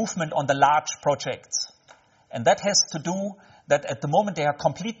is a movement on the large projects. And that has to do that at the moment they are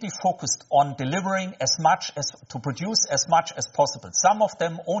completely focused on delivering to produce as much as possible. Some of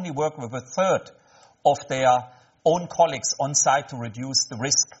them only work with a third of their own colleagues on site to reduce the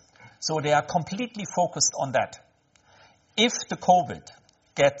risk. So they are completely focused on that. If the COVID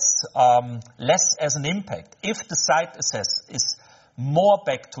gets less as an impact, if the site assess is more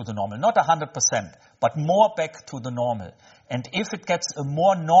back to the normal, not 100%, but more back to the normal, and if it gets a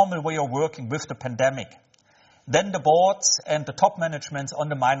more normal way of working with the pandemic, then the boards and the top managements on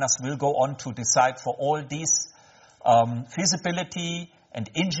the miners will go on to decide for all these feasibility and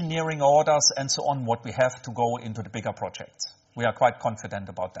engineering orders and so on, what we have to go into the bigger projects. We are quite confident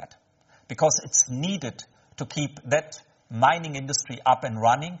about that because it's needed to keep that mining industry up and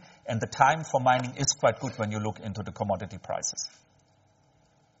running, and the time for mining is quite good when you look into the commodity prices.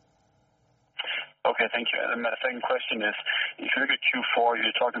 Okay, thank you. And my second question is, if you look at Q4,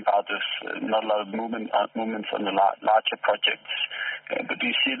 you're talking about this, not a lot of movements on the larger projects. But do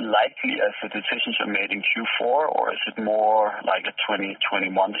you see it likely as the decisions are made in Q4, or is it more like a 2021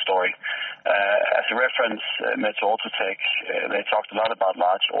 story? As a reference, Metso Outotec, they talked a lot about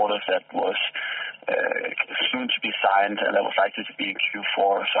large orders that was soon to be signed, and that was likely to be in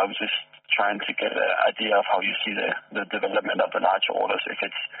Q4. So I was just trying to get an idea of how you see the development of the large orders, if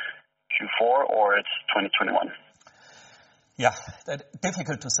it's Q4 or it's 2021? Yeah,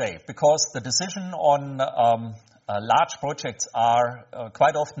 difficult to say because the decision on large projects are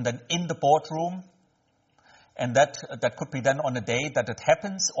quite often then in the boardroom, and that could be then on a day that it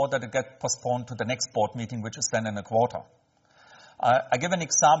happens or that it gets postponed to the next board meeting, which is then in a quarter. I give an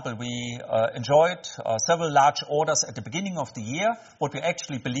example. We enjoyed several large orders at the beginning of the year, but we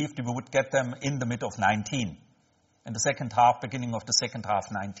actually believed we would get them in the mid of 19. In the second half, beginning of the second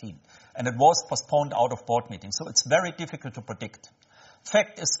half 19. And it was postponed out of board meetings. So it's very difficult to predict.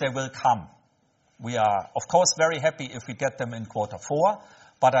 Fact is they will come. We are, of course, very happy if we get them in quarter four,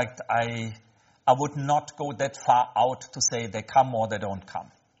 but I would not go that far out to say they come or they don't come.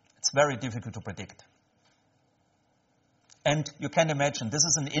 It's very difficult to predict. And you can imagine, this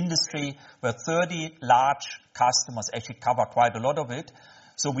is an industry where 30 large customers actually cover quite a lot of it.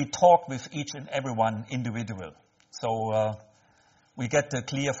 So we talk with each and everyone individual. So we get a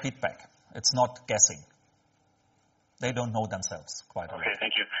clear feedback. It's not guessing. They don't know themselves quite a lot. Okay,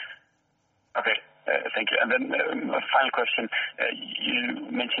 thank you. Okay, thank you. And then a final question.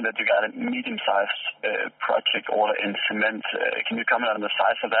 You mentioned that you got a medium-sized project order in cement. Can you comment on the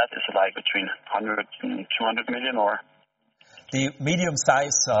size of that? Is it like between 100 and 200 million or? The medium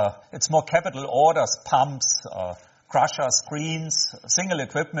size, it's more capital orders, pumps, crushers, screens, single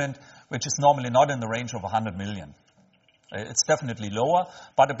equipment, which is normally not in the range of 100 million. It's definitely lower,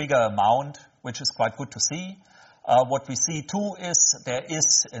 but a bigger amount, which is quite good to see. What we see too is there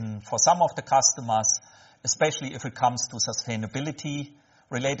is, for some of the customers, especially if it comes to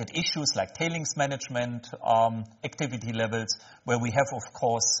sustainability-related issues like tailings management, activity levels, where we have, of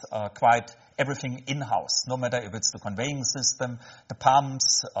course, quite everything in-house, no matter if it's the conveying system, the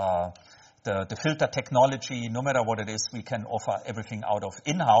pumps, the filter technology, no matter what it is, we can offer everything out of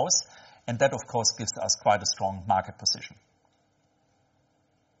in-house. And that, of course, gives us quite a strong market position.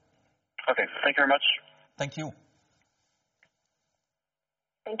 Okay, thank you very much. Thank you.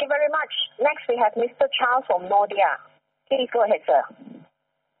 Thank you very much. Next, we have Mr. Charles from Nordea. Please go ahead, sir.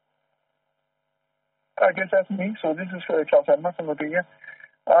 I guess that's me. So this is Claus Almer from Nordea.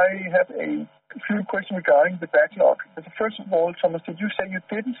 I have a few questions regarding the backlog. First of all, Thomas, did you say you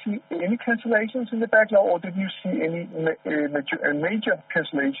didn't see any cancellations in the backlog, or did you see any major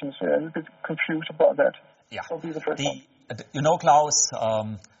cancellations? I'm a bit confused about that. Yeah. That'll be the first one. You know, Klaus,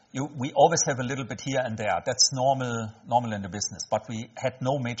 we always have a little bit here and there. That's normal in the business. But we had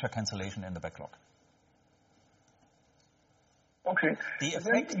no major cancellation in the backlog. Okay. The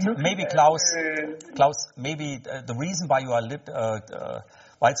effect, maybe Klaus, maybe the reason why you are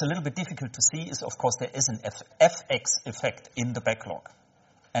why it's a little bit difficult to see is, of course, there is an FX effect in the backlog,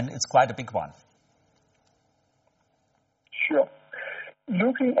 and it's quite a big one. Sure.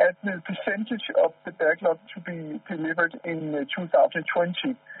 Looking at the percentage of the backlog to be delivered in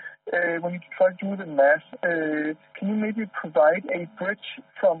 2020, when you try to do the math, can you maybe provide a bridge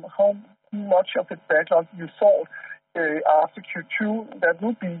from how much of the backlog you thought after Q2 that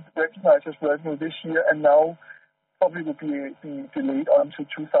would be recognized as revenue this year and now probably will be delayed until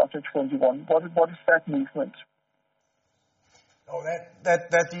 2021? What is that movement? Oh,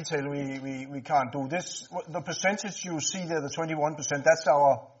 that detail we can't do. The percentage you see there, the 21%,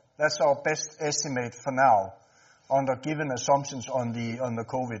 that's our best estimate for now, under given assumptions on the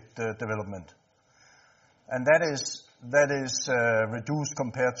COVID development, and that is reduced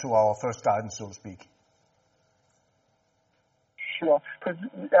compared to our first guidance, so to speak. Sure, because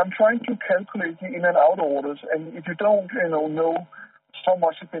I'm trying to calculate the in and out orders, and if you don't, know how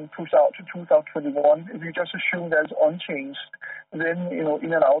much has been pushed out to 2021, if you just assume that's unchanged, then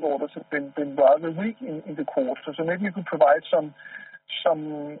in and out orders have been rather weak in the quarter. So maybe you could provide some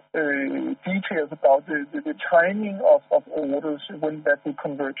details about the timing of orders when that will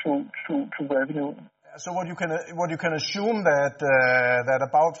convert to revenue. So what you can assume that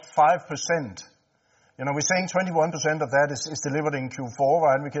about 5%. We're saying 21% of that is delivered in Q4,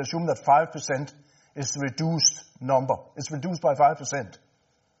 right? And we can assume that 5% is the reduced number. It's reduced by 5%.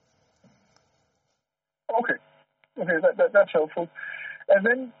 Okay, that's helpful. And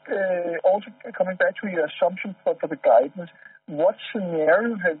then also coming back to your assumptions for the guidance, what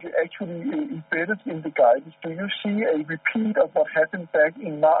scenario have you actually embedded in the guidance? Do you see a repeat of what happened back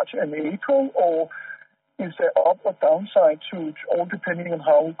in March and April, or is there up or downside to all depending on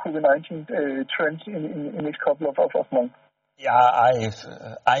how COVID-19 trends in the next couple of months? Yeah,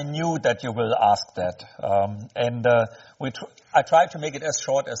 I knew that you will ask that, and I tried to make it as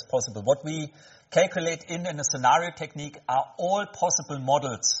short as possible. What we calculate in a scenario technique are all possible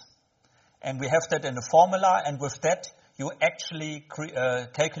models, and we have that in a formula, and with that you actually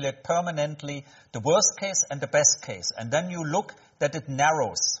calculate permanently the worst case and the best case, and then you look that it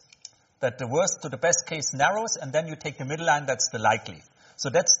narrows. That the worst to the best case narrows, and then you take the middle line, that's the likely. So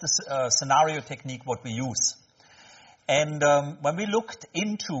that's the scenario technique what we use. And when we looked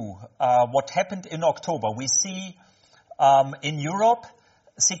into what happened in October, we see in Europe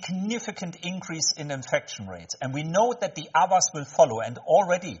a significant increase in infection rates. And we know that the others will follow, and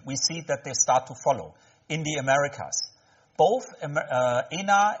already we see that they start to follow in the Americas. Both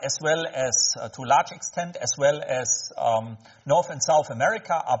ENA, as well as, to a large extent, as well as North and South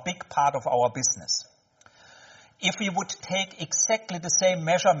America are a big part of our business. If we would take exactly the same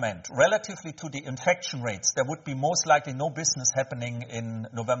measurement relatively to the infection rates, there would be most likely no business happening in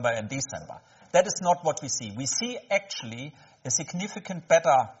November and December. That is not what we see. We see actually a significant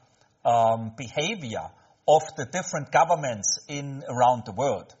better behavior of the different governments around the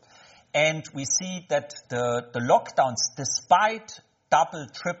world. And we see that the lockdowns, despite double,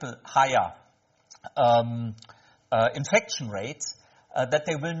 triple higher infection rates, that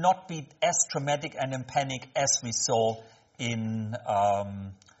they will not be as dramatic and in panic as we saw in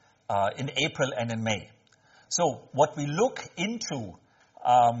April and in May. So what we look into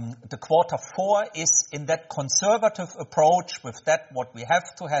the quarter four is in that conservative approach with that what we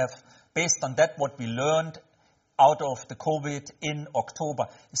have to have, based on that what we learned out of the COVID in October,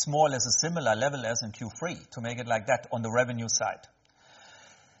 is more or less a similar level as in Q3, to make it like that on the revenue side.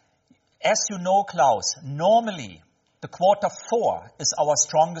 As you know, Klaus, normally the quarter four is our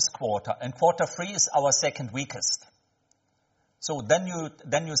strongest quarter and quarter three is our second weakest. So then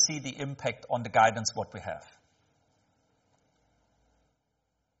you see the impact on the guidance what we have.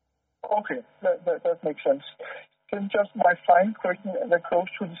 Okay, that makes sense. Then just my final question that goes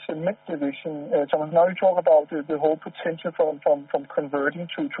to the cement division. Thomas, now you talk about the whole potential from converting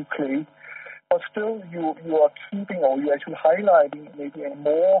to clay, but still you are keeping, or you're actually highlighting maybe a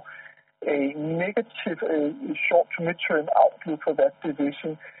negative short to mid-term outlook for that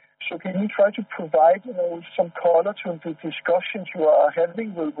division. So can you try to provide some color to the discussions you are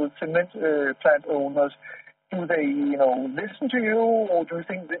having with cement plant owners? do they, listen to you, or do you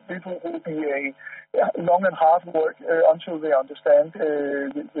think that this will be a long and hard work until they understand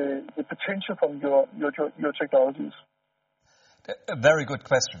the potential from your technologies? A very good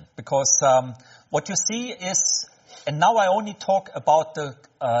question, because what you see is, and now I only talk about the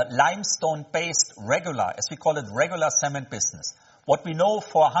limestone-based regular, as we call it, regular cement business, what we know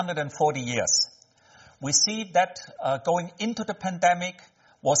for 140 years. We see that going into the pandemic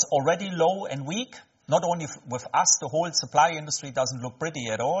was already low and weak, not only with us, the whole supply industry doesn't look pretty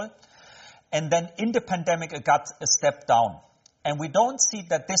at all. And then in the pandemic, it got a step down. And we don't see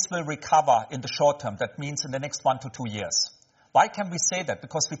that this will recover in the short term. That means in the next 1 to 2 years. Why can we say that?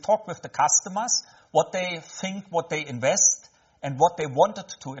 Because we talk with the customers, what they think, what they invest, and what they wanted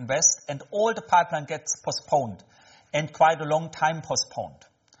to invest, and all the pipeline gets postponed, and quite a long time postponed.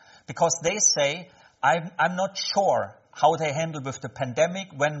 Because they say, I'm not sure how they handle with the pandemic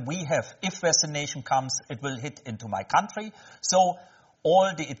when we have, if vaccination comes, it will hit into my country. So all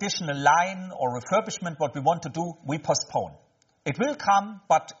the additional line or refurbishment, what we want to do, we postpone. It will come,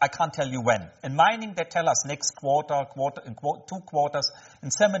 but I can't tell you when. In mining, they tell us next quarter, 2 quarters.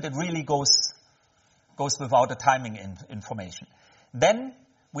 In cement, it really goes without a timing information. Then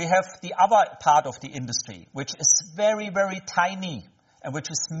we have the other part of the industry, which is very, very tiny, and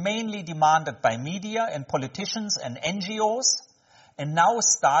which is mainly demanded by media and politicians and NGOs, and now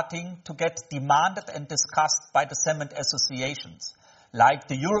starting to get demanded and discussed by the cement associations, like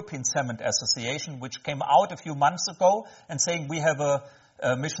the European Cement Association, which came out a few months ago and saying we have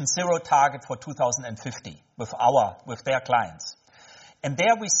a Mission Zero target for 2050 with their clients. And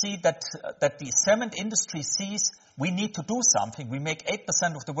there we see that the cement industry sees we need to do something. We make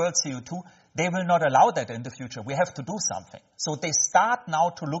 8% of the world's CO2. They will not allow that in the future. We have to do something. So they start now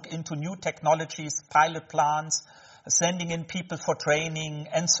to look into new technologies, pilot plants, sending in people for training,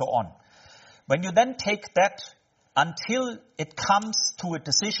 and so on. When you then take that until it comes to a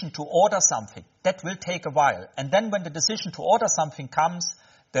decision to order something, that will take a while. And then when the decision to order something comes,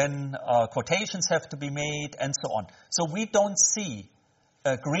 then quotations have to be made, and so on. So we don't see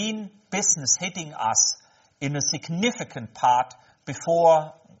a green business hitting us in a significant part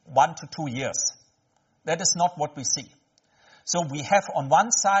before 1 to 2 years. That is not what we see. So we have on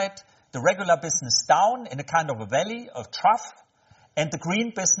one side the regular business down in a kind of a valley, a trough, and the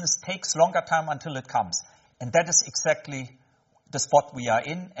green business takes longer time until it comes. And that is exactly the spot we are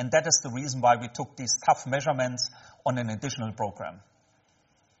in, and that is the reason why we took these tough measurements on an additional program.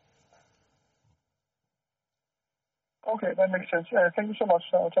 Okay, that makes sense. Thank you so much,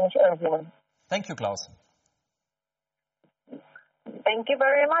 Thomas, everyone. Thank you, Klaus. Thank you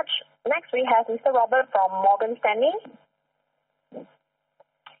very much. Next, we have Mr. Robert from Morgan Stanley.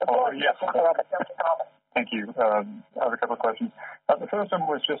 Yes. Thank you. I have a couple of questions. The first one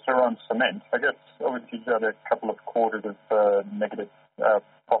was just around cement. I guess, obviously, you've had a couple of quarters of negative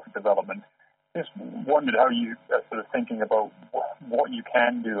profit development. Just wondered how you are sort of thinking about what you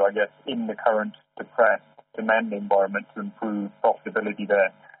can do, I guess, in the current depressed demand environment to improve profitability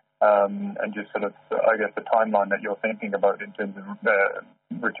there. And just sort of, I guess, the timeline that you're thinking about in terms of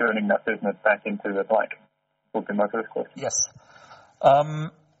returning that business back into the black would be my first question. Yes.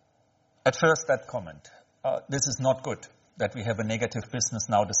 At first, that comment. This is not good that we have a negative business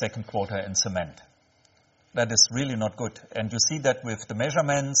now the second quarter in cement. That is really not good. And you see that with the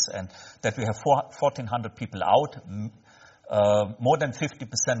measurements and that we have 1,400 people out, more than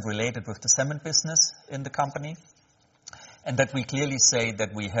 50% related with the cement business in the company. And that we clearly say that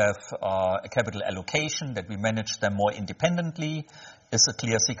we have a capital allocation, that we manage them more independently, is a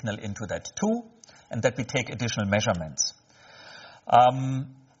clear signal into that too, and that we take additional measurements.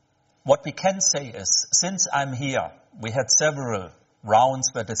 What we can say is, since I'm here, we had several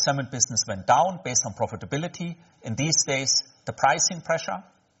rounds where the cement business went down based on profitability. In these days, the pricing pressure,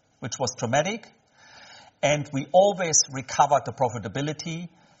 which was dramatic, and we always recovered the profitability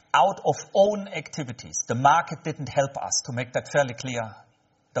out of own activities. The market didn't help us, to make that fairly clear.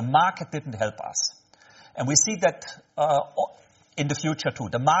 The market didn't help us. And we see that in the future too.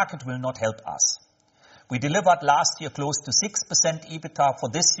 The market will not help us. We delivered last year close to 6% EBITDA. For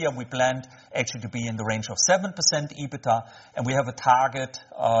this year, we planned actually to be in the range of 7% EBITDA, and we have a target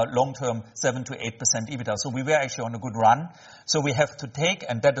long-term 7 to 8% EBITDA. So we were actually on a good run. So we have to take,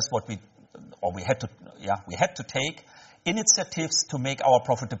 and that is what we had to take initiatives to make our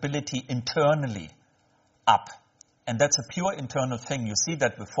profitability internally up. And that's a pure internal thing. You see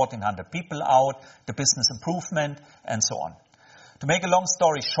that with 1,400 people out, the business improvement, and so on. To make a long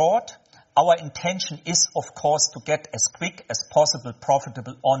story short, our intention is, of course, to get as quick as possible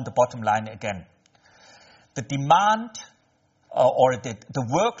profitable on the bottom line again. The demand or the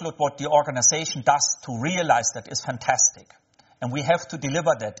workload what the organization does to realize that is fantastic. And we have to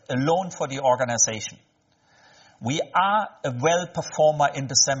deliver that alone for the organization. We are a well performer in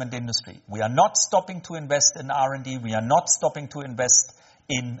the cement industry. We are not stopping to invest in R&D. We are not stopping to invest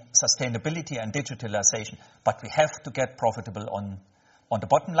in sustainability and digitalization. But we have to get profitable on the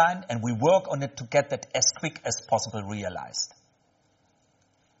bottom line, and we work on it to get that as quick as possible realized.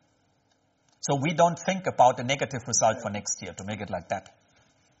 So we don't think about a negative result for next year, to make it like that.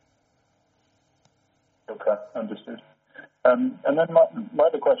 Okay, understood. And then my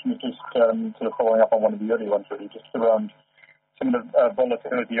other question is just sort of following up on one of the earlier ones, really, just around some of the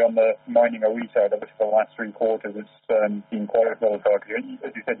volatility on the mining OE side. Obviously, the last 3 quarters, it's been quite volatile.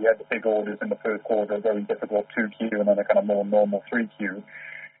 As you said, you had the big orders in the first quarter, very difficult 2Q, and then a kind of more normal 3Q.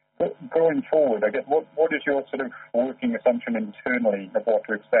 But going forward, I guess, what is your sort of working assumption internally of what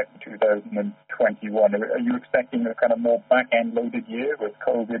to expect in 2021? Are you expecting a kind of more back-end loaded year with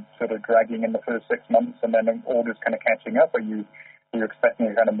COVID sort of dragging in the first 6 months and then orders kind of catching up? Are you expecting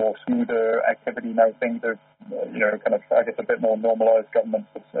a kind of more smoother activity now? Things are, kind of, I guess, a bit more normalized. Governments,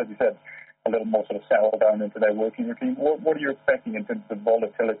 as you said, a little more sort of settle down into their working routine. What are you expecting in terms of the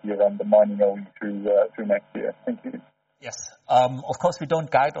volatility around the mining OE through next year? Thank you. Yes. Of course, we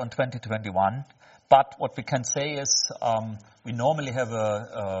don't guide on 2021, but what we can say is we normally have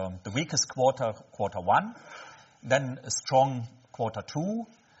the weakest quarter 1, then a strong quarter 2,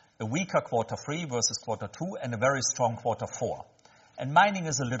 a weaker quarter 3 versus quarter 2, and a very strong quarter 4. And mining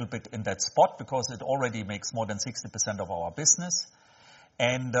is a little bit in that spot because it already makes more than 60% of our business.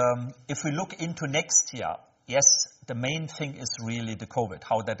 And if we look into next year, yes, the main thing is really the COVID,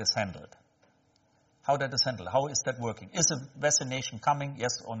 how that is handled. How that is handled. How is that working? Is a vaccination coming?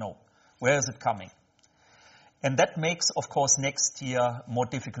 Yes or no? Where is it coming? And that makes, of course, next year more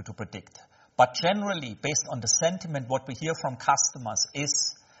difficult to predict. But generally, based on the sentiment, what we hear from customers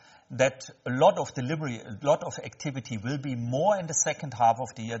is that a lot of delivery, a lot of activity will be more in the second half of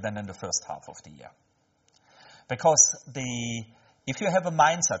the year than in the first half of the year. Because if you have a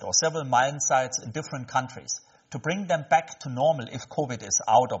mine site or several mine sites in different countries, to bring them back to normal if COVID is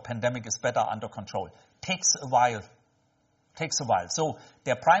out or pandemic is better under control takes a while. So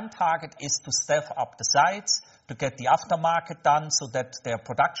their prime target is to staff up the sites, to get the aftermarket done so that their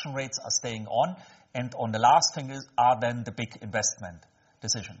production rates are staying on. And on the last thing are then the big investment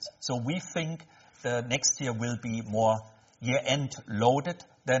decisions. So we think the next year will be more year-end loaded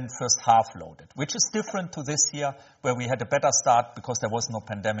than first half loaded, which is different to this year where we had a better start because there was no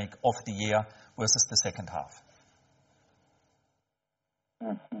pandemic of the year versus the second half.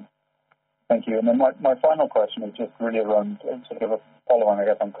 Mm-hmm. Thank you. And then my final question is just really around sort of a follow-on, I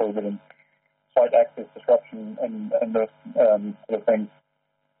guess, on COVID and site access disruption and those sort of things.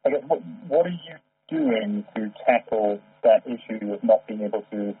 I guess, what are you doing to tackle that issue of not being able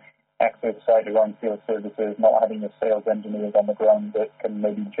to access site around field services, not having your sales engineers on the ground that can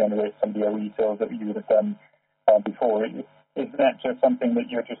maybe generate some of the OE sales that you would have done before? Is that just something that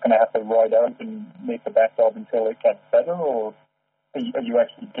you're just going to have to ride out and make the best of until it gets better, or are you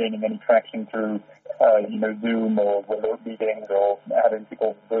actually gaining any traction through, Zoom or remote meetings or having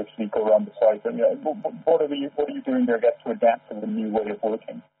people virtually go around the site? What are you doing there, I guess, to adapt to the new way of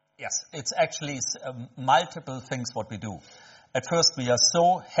working? Yes, it's actually multiple things what we do. At first, we are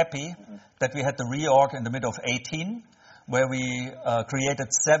so happy that we had the reorg in the middle of 2018, where we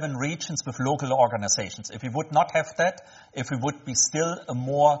created 7 regions with local organizations. If we would not have that, if we would be still a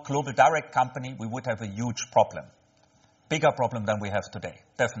more global direct company, we would have a huge problem. Bigger problem than we have today,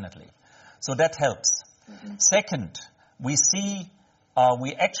 definitely. So that helps. Mm-hmm. Second, we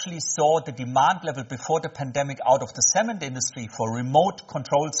actually saw the demand level before the pandemic out of the cement industry for remote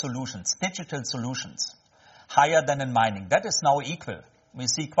controlled solutions, digital solutions, higher than in mining. That is now equal. We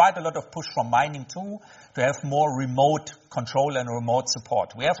see quite a lot of push from mining too to have more remote control and remote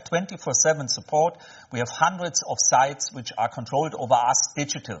support. We have 24/7 support. We have hundreds of sites which are controlled over us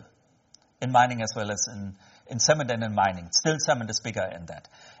digital in mining as well as in cement and in mining. Still cement is bigger in that.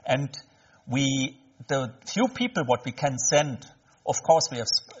 And the few people what we can send, of course we have,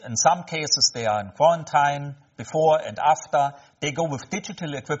 in some cases they are in quarantine before and after. They go with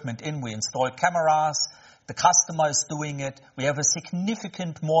digital equipment in. We install cameras. The customer is doing it. We have a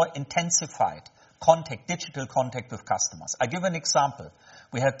significant more intensified digital contact with customers. I give an example.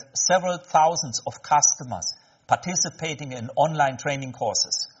 We had several thousands of customers participating in online training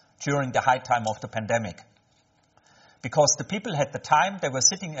courses during the high time of the pandemic. Because the people had the time, they were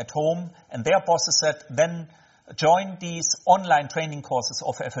sitting at home, and their bosses said, then join these online training courses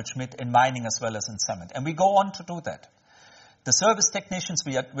of FH Schmidt in mining as well as in cement. And we go on to do that. The service technicians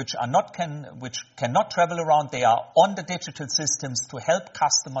which cannot travel around, they are on the digital systems to help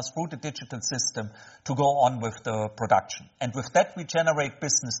customers through the digital system to go on with the production. And with that, we generate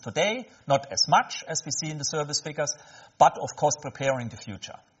business today, not as much as we see in the service figures, but of course preparing the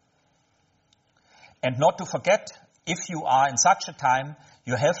future. And not to forget, if you are in such a time,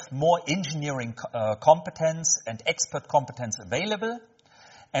 you have more engineering competence and expert competence available.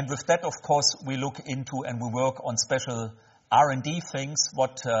 And with that, of course, we look into and we work on special R&D things,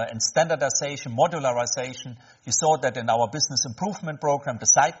 and standardization, modularization. You saw that in our business improvement program, the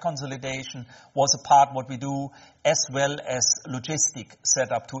site consolidation was a part what we do, as well as logistic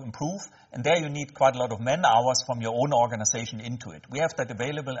setup to improve. And there you need quite a lot of man hours from your own organization into it. We have that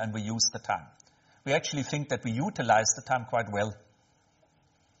available and we use the time. We actually think that we utilize the time quite well.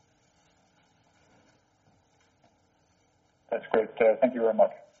 That's great. Thank you very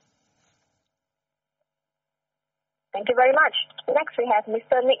much. Thank you very much. Next, we have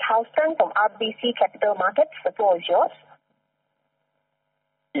Mr. Nick Houston from RBC Capital Markets. The floor is yours.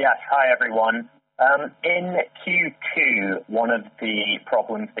 Yes, hi everyone. In Q2, one of the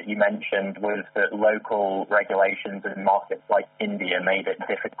problems that you mentioned was that local regulations in markets like India made it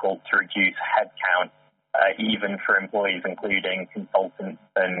difficult to reduce headcount, even for employees, including consultants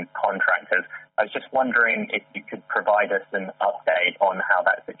and contractors. I was just wondering if you could provide us an update on how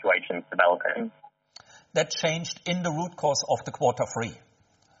that situation is developing. That changed in the root cause of the quarter 3.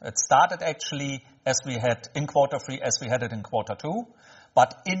 It started actually as we had in quarter 3, as we had it in quarter 2,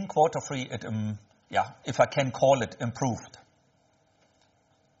 but in quarter 3 it, if I can call it, improved.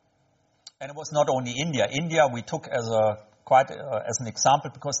 And it was not only India. India we took as an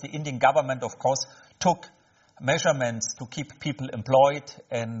example because the Indian government, of course, took measurements to keep people employed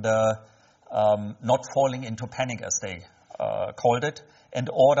and not falling into panic, as they called it, and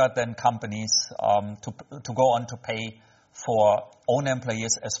ordered then companies to go on to pay for own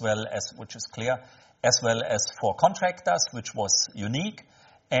employees as well as, which is clear, as well as for contractors, which was unique,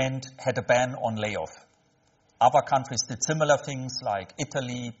 and had a ban on layoff. Other countries did similar things like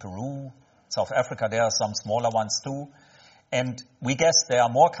Italy, Peru, South Africa. There are some smaller ones too. And we guess there are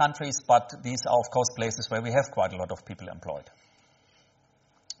more countries, but these are, of course, places where we have quite a lot of people employed.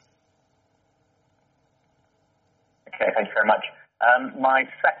 Okay, thank you very much. My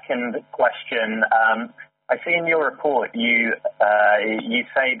second question, I see in your report you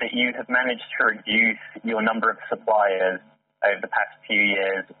say that you have managed to reduce your number of suppliers over the past few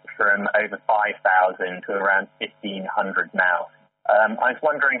years from over 5,000 to around 1,500 now. I was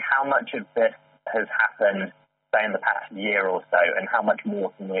wondering how much of this has happened, say, in the past year or so, and how much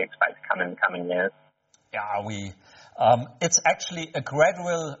more can we expect to come in the coming years? Yeah, it's actually a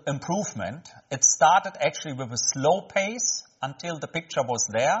gradual improvement. It started actually with a slow pace until the picture was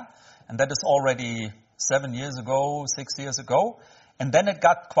there, and that is already 7 years ago, 6 years ago. And then it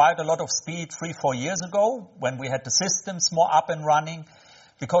got quite a lot of speed 3-4 years ago when we had the systems more up and running,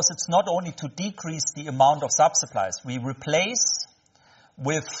 because it's not only to decrease the amount of sub-suppliers. We replace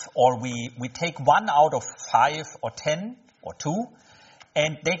with, or we take 1 out of 5 or 10 or 2,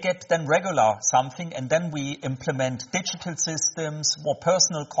 and they get then regular something, and then we implement digital systems, more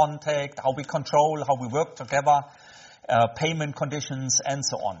personal contact, how we control, how we work together, payment conditions, and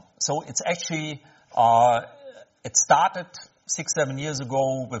so on. So it's actually, it started 6-7 years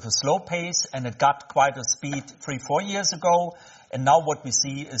ago with a slow pace, and it got quite a speed 3-4 years ago. And now what we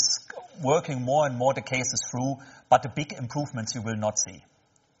see is working more and more the cases through, but the big improvements you will not see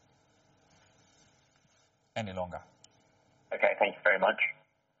any longer. Okay, thank you very much.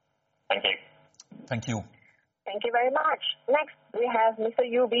 Thank you. Thank you. Thank you very much. Next, we have Mr.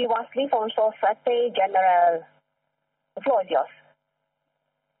 U.B. Wasley from Societe Generale. The floor is yours.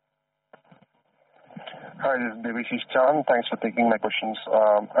 Hi, this is Devashish Chan. Thanks for taking my questions.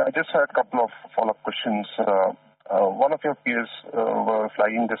 I just had a couple of follow-up questions. One of your peers were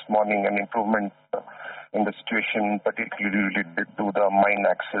flagging this morning an improvement in the situation, particularly related to the mine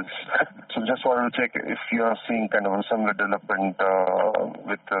access. So just wanted to check if you are seeing kind of a similar development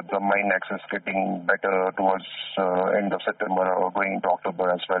with the mine access getting better towards end of September or going into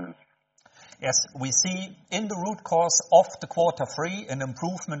October as well. Yes, we see in the root cause of the quarter 3 an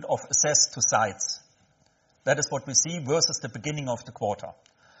improvement of access to sites. That is what we see versus the beginning of the quarter.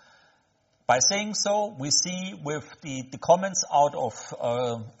 By saying so, we see with the comments out of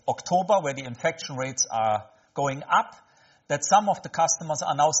October, where the infection rates are going up, that some of the customers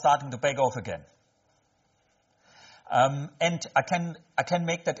are now starting to back off again. And I can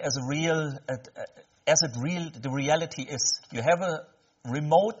make that as a real, the reality is you have a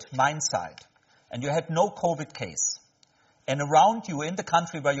remote mine site and you had no COVID case. And around you in the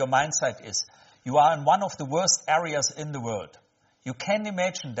country where your mine site is, You are in one of the worst areas in the world. You can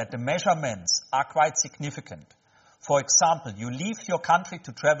imagine that the measurements are quite significant. For example, you leave your country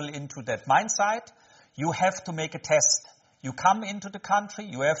to travel into that mine site, you have to make a test. You come into the country,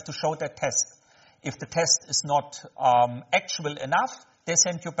 you have to show that test. If the test is not actual enough, they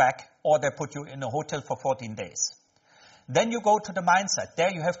send you back or they put you in a hotel for 14 days. Then you go to the mine site.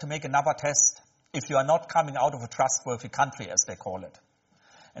 There you have to make another test if you are not coming out of a trustworthy country, as they call it.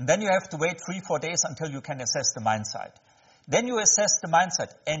 And then you have to wait 3-4 days until you can assess the mine site. Then you assess the mine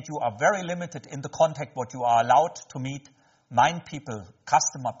site, and you are very limited in the contact what you are allowed to meet mine people,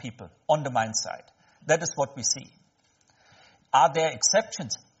 customer people on the mine site. That is what we see. Are there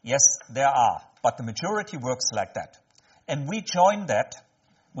exceptions? Yes, there are. But the majority works like that. And we join that.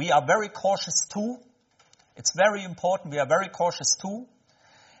 We are very cautious too. It's very important. We are very cautious too.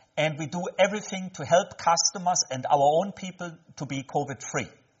 And we do everything to help customers and our own people to be COVID-free.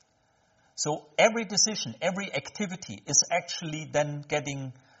 So every decision, every activity is actually then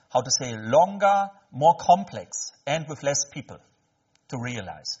getting, longer, more complex, and with less people to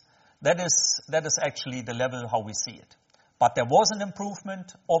realize. That is actually the level how we see it. But there was an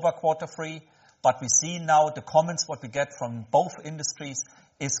improvement over Q3, but we see now the comments what we get from both industries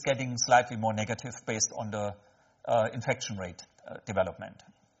is getting slightly more negative based on the infection rate development.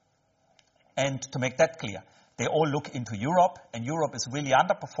 And to make that clear, they all look into Europe, and Europe is really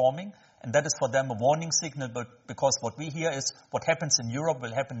underperforming, and that is for them a warning signal, but because what we hear is what happens in Europe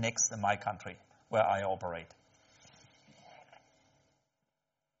will happen next in my country, where I operate.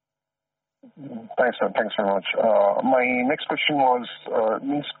 Thanks very much. My next question was,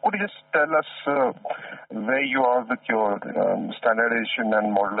 could you just tell us where you are with your standardization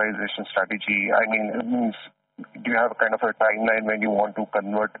and modularization strategy? I mean, it means, do you have a kind of a timeline when you want to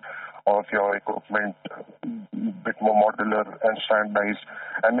convert all of your equipment a bit more modular and standardized?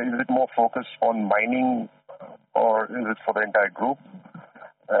 And is it more focused on mining, or is it for the entire group?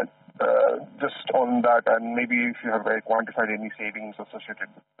 Just on that, and maybe if you have quantified any savings associated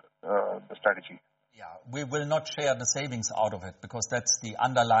with the strategy. Yeah, we will not share the savings out of it because that's the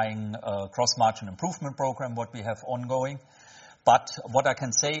underlying cross-margin improvement program what we have ongoing. But what I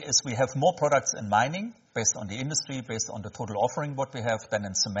can say is we have more products in mining based on the industry, based on the total offering what we have than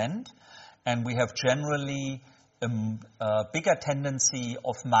in cement. And we have generally a bigger tendency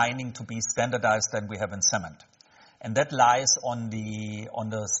of mining to be standardized than we have in cement. And that lies on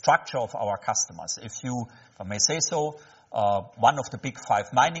the structure of our customers. If I may say so, one of the big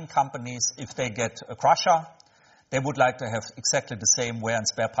 5 mining companies, if they get a crusher, they would like to have exactly the same wear and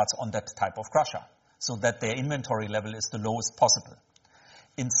spare parts on that type of crusher, so that their inventory level is the lowest possible.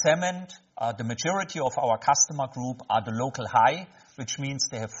 In cement, the majority of our customer group are the local high, which means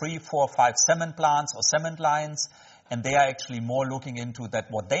they have 3, 4, 5 cement plants or cement lines, and they are actually more looking into that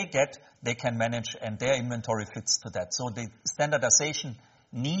what they get, they can manage, and their inventory fits to that. So the standardization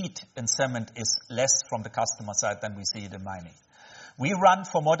need in cement is less from the customer side than we see it in mining. We run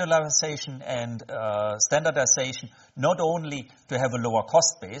for modularization and standardization not only to have a lower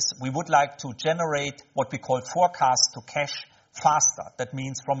cost base, we would like to generate what we call forecast to cash faster. That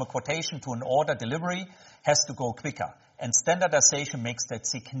means from a quotation to an order delivery has to go quicker. And standardization makes that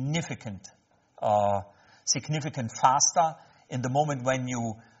significant faster in the moment when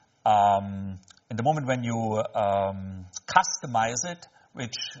you customize it,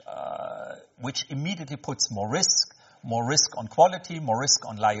 which immediately puts more risk on quality, more risk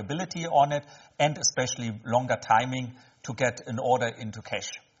on liability on it, and especially longer timing to get an order into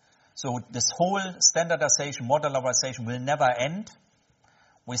cash. So this whole standardization, modularization will never end.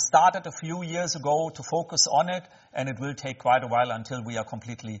 We started a few years ago to focus on it, and it will take quite a while until we are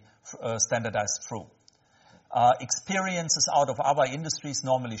completely standardized through. Experiences out of other industries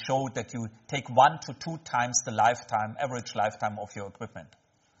normally show that you take 1 to 2 times the average lifetime of your equipment.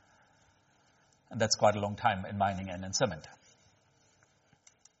 And that's quite a long time in mining and in cement.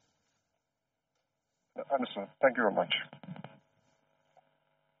 Understood. Thank you very much.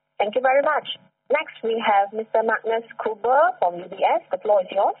 Thank you very much. Next, we have Mr. Magnus Kruber from UBS. The floor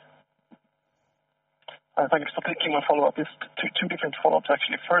is yours. Thanks for taking my follow-up. Just two different follow-ups,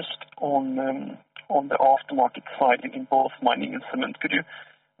 actually. First, on the aftermarket side in both mining and cement, could you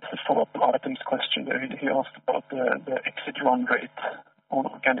follow up on Artem's question there? He asked about the exit run rate on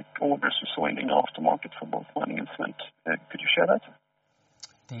organic orders you saw in the aftermarket for both mining and cement. Could you share that?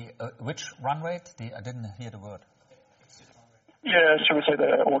 Which run rate? I didn't hear the word. Yeah, shall we say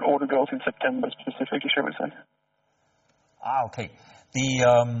the order growth in September specifically, shall we say? Okay.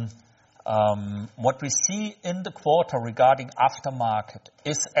 What we see in the quarter regarding aftermarket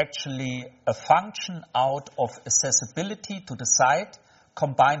is actually a function out of accessibility to the site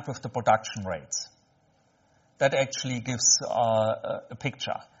combined with the production rates. That actually gives a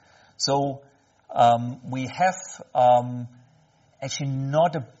picture. So we have actually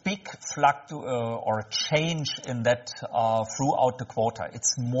not a big or a change in that throughout the quarter.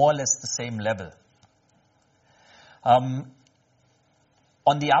 It's more or less the same level.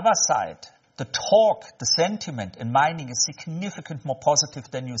 On the other side, the talk, the sentiment in mining is significantly more positive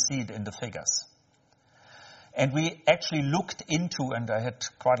than you see it in the figures. And we actually looked into, and I had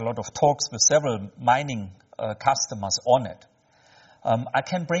quite a lot of talks with several mining customers on it. I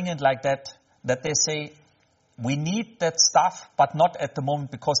can bring it like that they say, we need that stuff, but not at the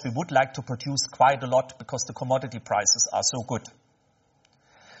moment because we would like to produce quite a lot because the commodity prices are so good.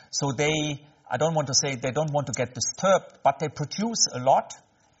 So I don't want to say they don't want to get disturbed, but they produce a lot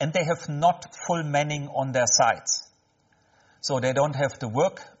and they have not full manning on their sites. So they don't have the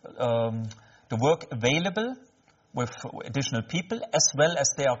work available with additional people, as well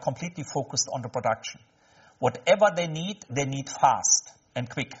as they are completely focused on the production. Whatever they need fast and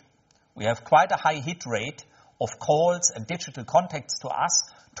quick. We have quite a high hit rate of calls and digital contacts to us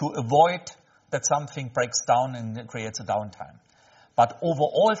to avoid that something breaks down and creates a downtime. But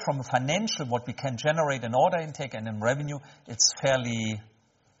overall, from a financial, what we can generate in order intake and in revenue, it's fairly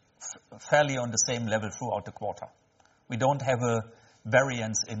on the same level throughout the quarter. We don't have a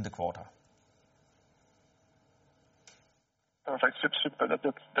variance in the quarter. Perfect. Super.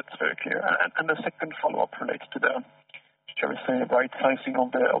 That's very clear. And the second follow-up relates to the, shall we say, right sizing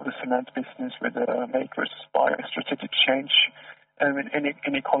of the cement business with the make versus buy strategic change.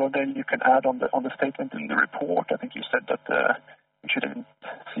 Any color then you can add on the statement in the report? I think you said that we shouldn't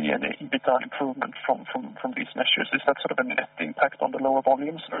see any EBITDA improvement from these measures. Is that sort of a net impact on the lower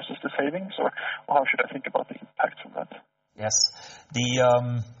volumes versus the savings, or how should I think about the impact from that? Yes.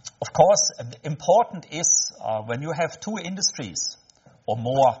 Of course, important is when you have two industries or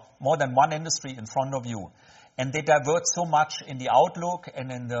more than one industry in front of you, and they divert so much in the outlook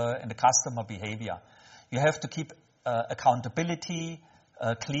and in the customer behavior. You have to keep accountability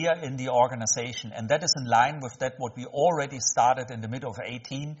clear in the organization, and that is in line with that what we already started in the middle of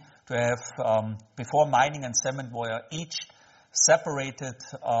 2018 to have before mining and cement were each separated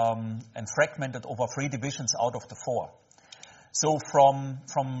and fragmented over 3 divisions out of the 4. So from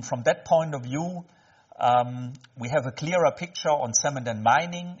that point of view, we have a clearer picture on cement and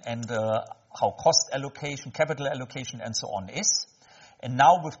mining and how cost allocation, capital allocation, and so on is. And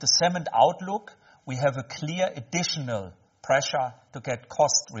now with the cement outlook, we have a clear additional pressure to get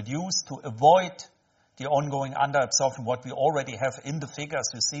cost reduced to avoid the ongoing under-absorption, what we already have in the figures.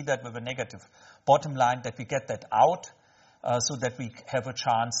 You see that with a negative bottom line, that we get that out so that we have a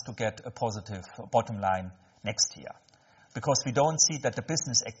chance to get a positive bottom line next year. Because we don't see that the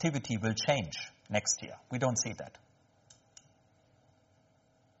business activity will change next year. We don't see that.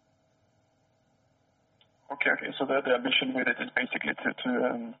 Okay. So the ambition with it is basically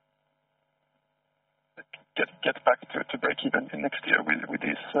to get back to break even in next year with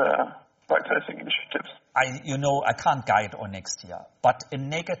these right-sizing initiatives. I can't guide on next year, but a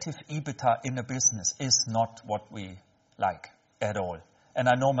negative EBITDA in a business is not what we like at all. And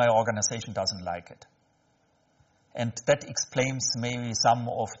I know my organization doesn't like it. And that explains maybe some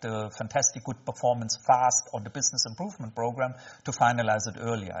of the fantastic good performance fast on the business improvement program to finalize it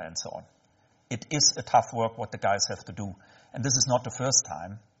earlier and so on. It is a tough work what the guys have to do. And this is not the first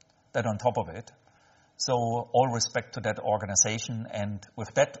time that on top of it. So all respect to that organization. And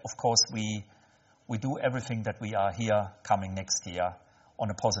with that, of course, we do everything that we are here coming next year on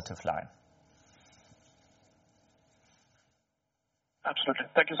a positive line. Absolutely.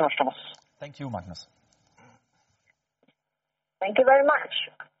 Thank you so much, Thomas. Thank you, Magnus. Thank you very much.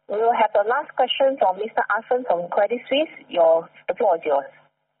 We will have the last question from Mr. Arsen from Credit Suisse. The floor is yours.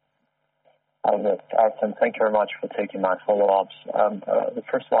 Arsen, thank you very much for taking my follow-ups. The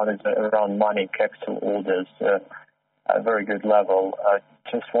first one is around mining capital orders, a very good level.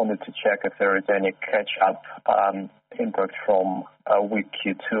 Just wanted to check if there is any catch-up impact from weak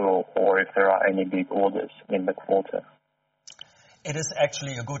Q2 or if there are any big orders in the quarter. It is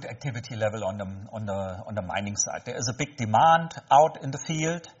actually a good activity level on the mining side. There is a big demand out in the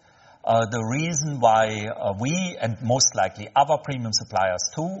field. The reason why we and most likely other premium suppliers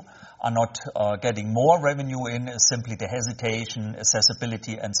too are not getting more revenue in is simply the hesitation,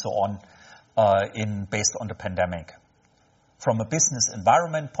 accessibility, and so on based on the pandemic. From a business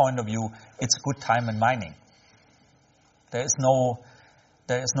environment point of view, it's a good time in mining. There is no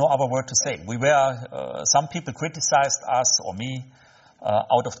other word to say. Some people criticized us or me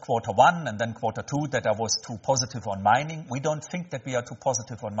out of Q1 and then Q2 that I was too positive on mining. We don't think that we are too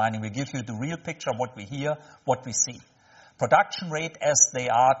positive on mining. We give you the real picture of what we hear, what we see. production rate as they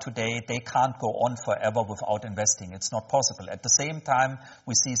are today, they can't go on forever without investing. It's not possible. At the same time,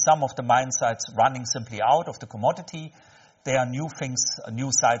 we see some of the mine sites running simply out of the commodity. There are new things, new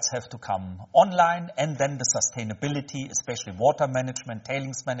sites have to come online, and then the sustainability, especially water management,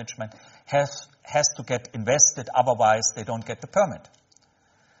 tailings management, has to get invested, otherwise they don't get the permit.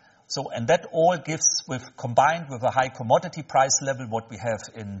 So, and that all gives, combined with a high commodity price level, what we have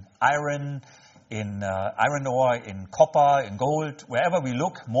in iron ore, in copper, in gold, wherever we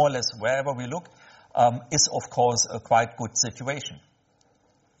look, more or less wherever we look, is of course a quite good situation.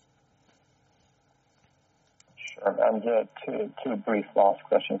 Sure. And two brief last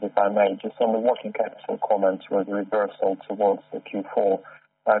questions, if I may. Just on the working capital comments with reversal towards the Q4,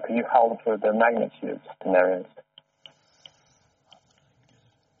 can you help with the magnitude scenarios?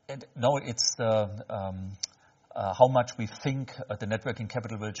 No, it's how much we think the net working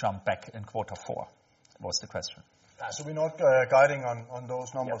capital will jump back in Q4, was the question. So we're not guiding on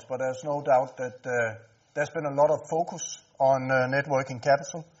those numbers, but there's no doubt that there's been a lot of focus on net working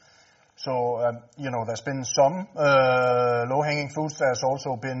capital. So, there's been some low-hanging fruits. There's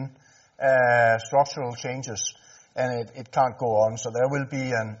also been structural changes, and it can't go on. So there will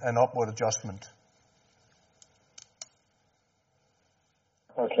be an upward adjustment.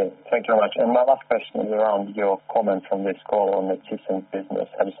 Okay, thank you very much. And my last question is around your comment from this call on the Thyssen business.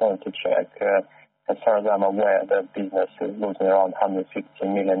 I just wanted to check, as far as I'm aware, the business is losing around 150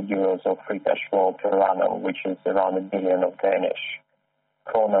 million euros of free cash flow per annum, which is around $1 billion of Danish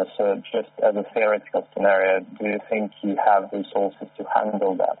kroner. So just as a theoretical scenario, do you think you have resources to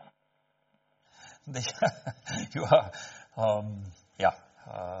handle that? You are,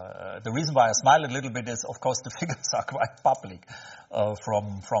 the reason why I smile a little bit is, of course, the figures are quite public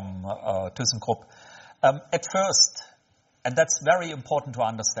from ThyssenKrupp. At first, and that's very important to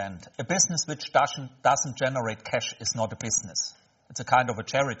understand, a business which doesn't generate cash is not a business. It's a kind of a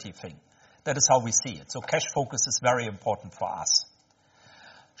charity thing. That is how we see it. So cash focus is very important for us.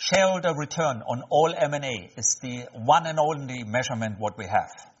 Shareholder return on all M&A is the one and only measurement what we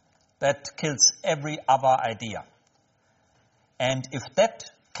have. That kills every other idea. And if that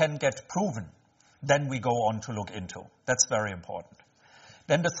can get proven, then we go on to look into. That's very important.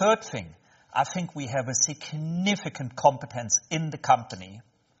 Then the third thing, I think we have a significant competence in the company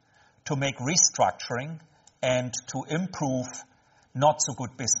to make restructuring and to improve not so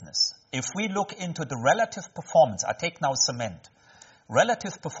good business. If we look into the relative performance, I take now cement,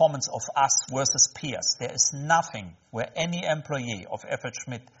 relative performance of us versus peers, there is nothing where any employee of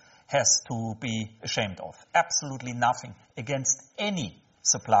FLSmidth has to be ashamed of. Absolutely nothing against any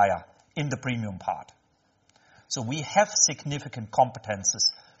supplier in the premium part. So we have significant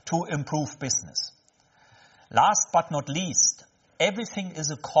competences to improve business. Last but not least, everything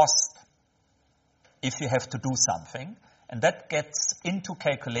is a cost if you have to do something, and that gets into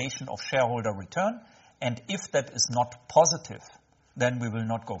calculation of shareholder return, and if that is not positive, then we will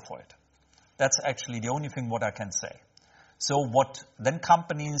not go for it. That's actually the only thing what I can say. So what then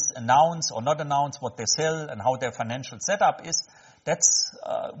companies announce or not announce, what they sell and how their financial setup is, that's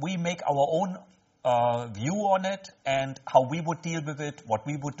we make our own view on it and how we would deal with it, what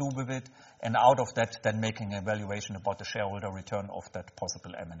we would do with it, and out of that then making an evaluation about the shareholder return of that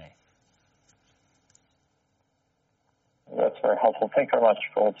possible M&A. That's very helpful. Thank you very much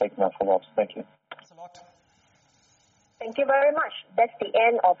for taking that follow-ups. Thank you. Thanks a lot. Thank you very much. That's the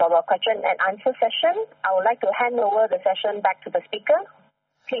end of our question and answer session. I would like to hand over the session back to the speaker.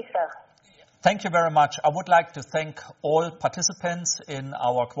 Please, sir. Thank you very much. I would like to thank all participants in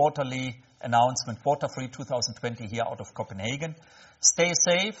our quarterly announcement, Q3 2020 here out of Copenhagen. Stay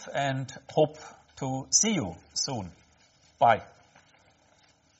safe and hope to see you soon. Bye.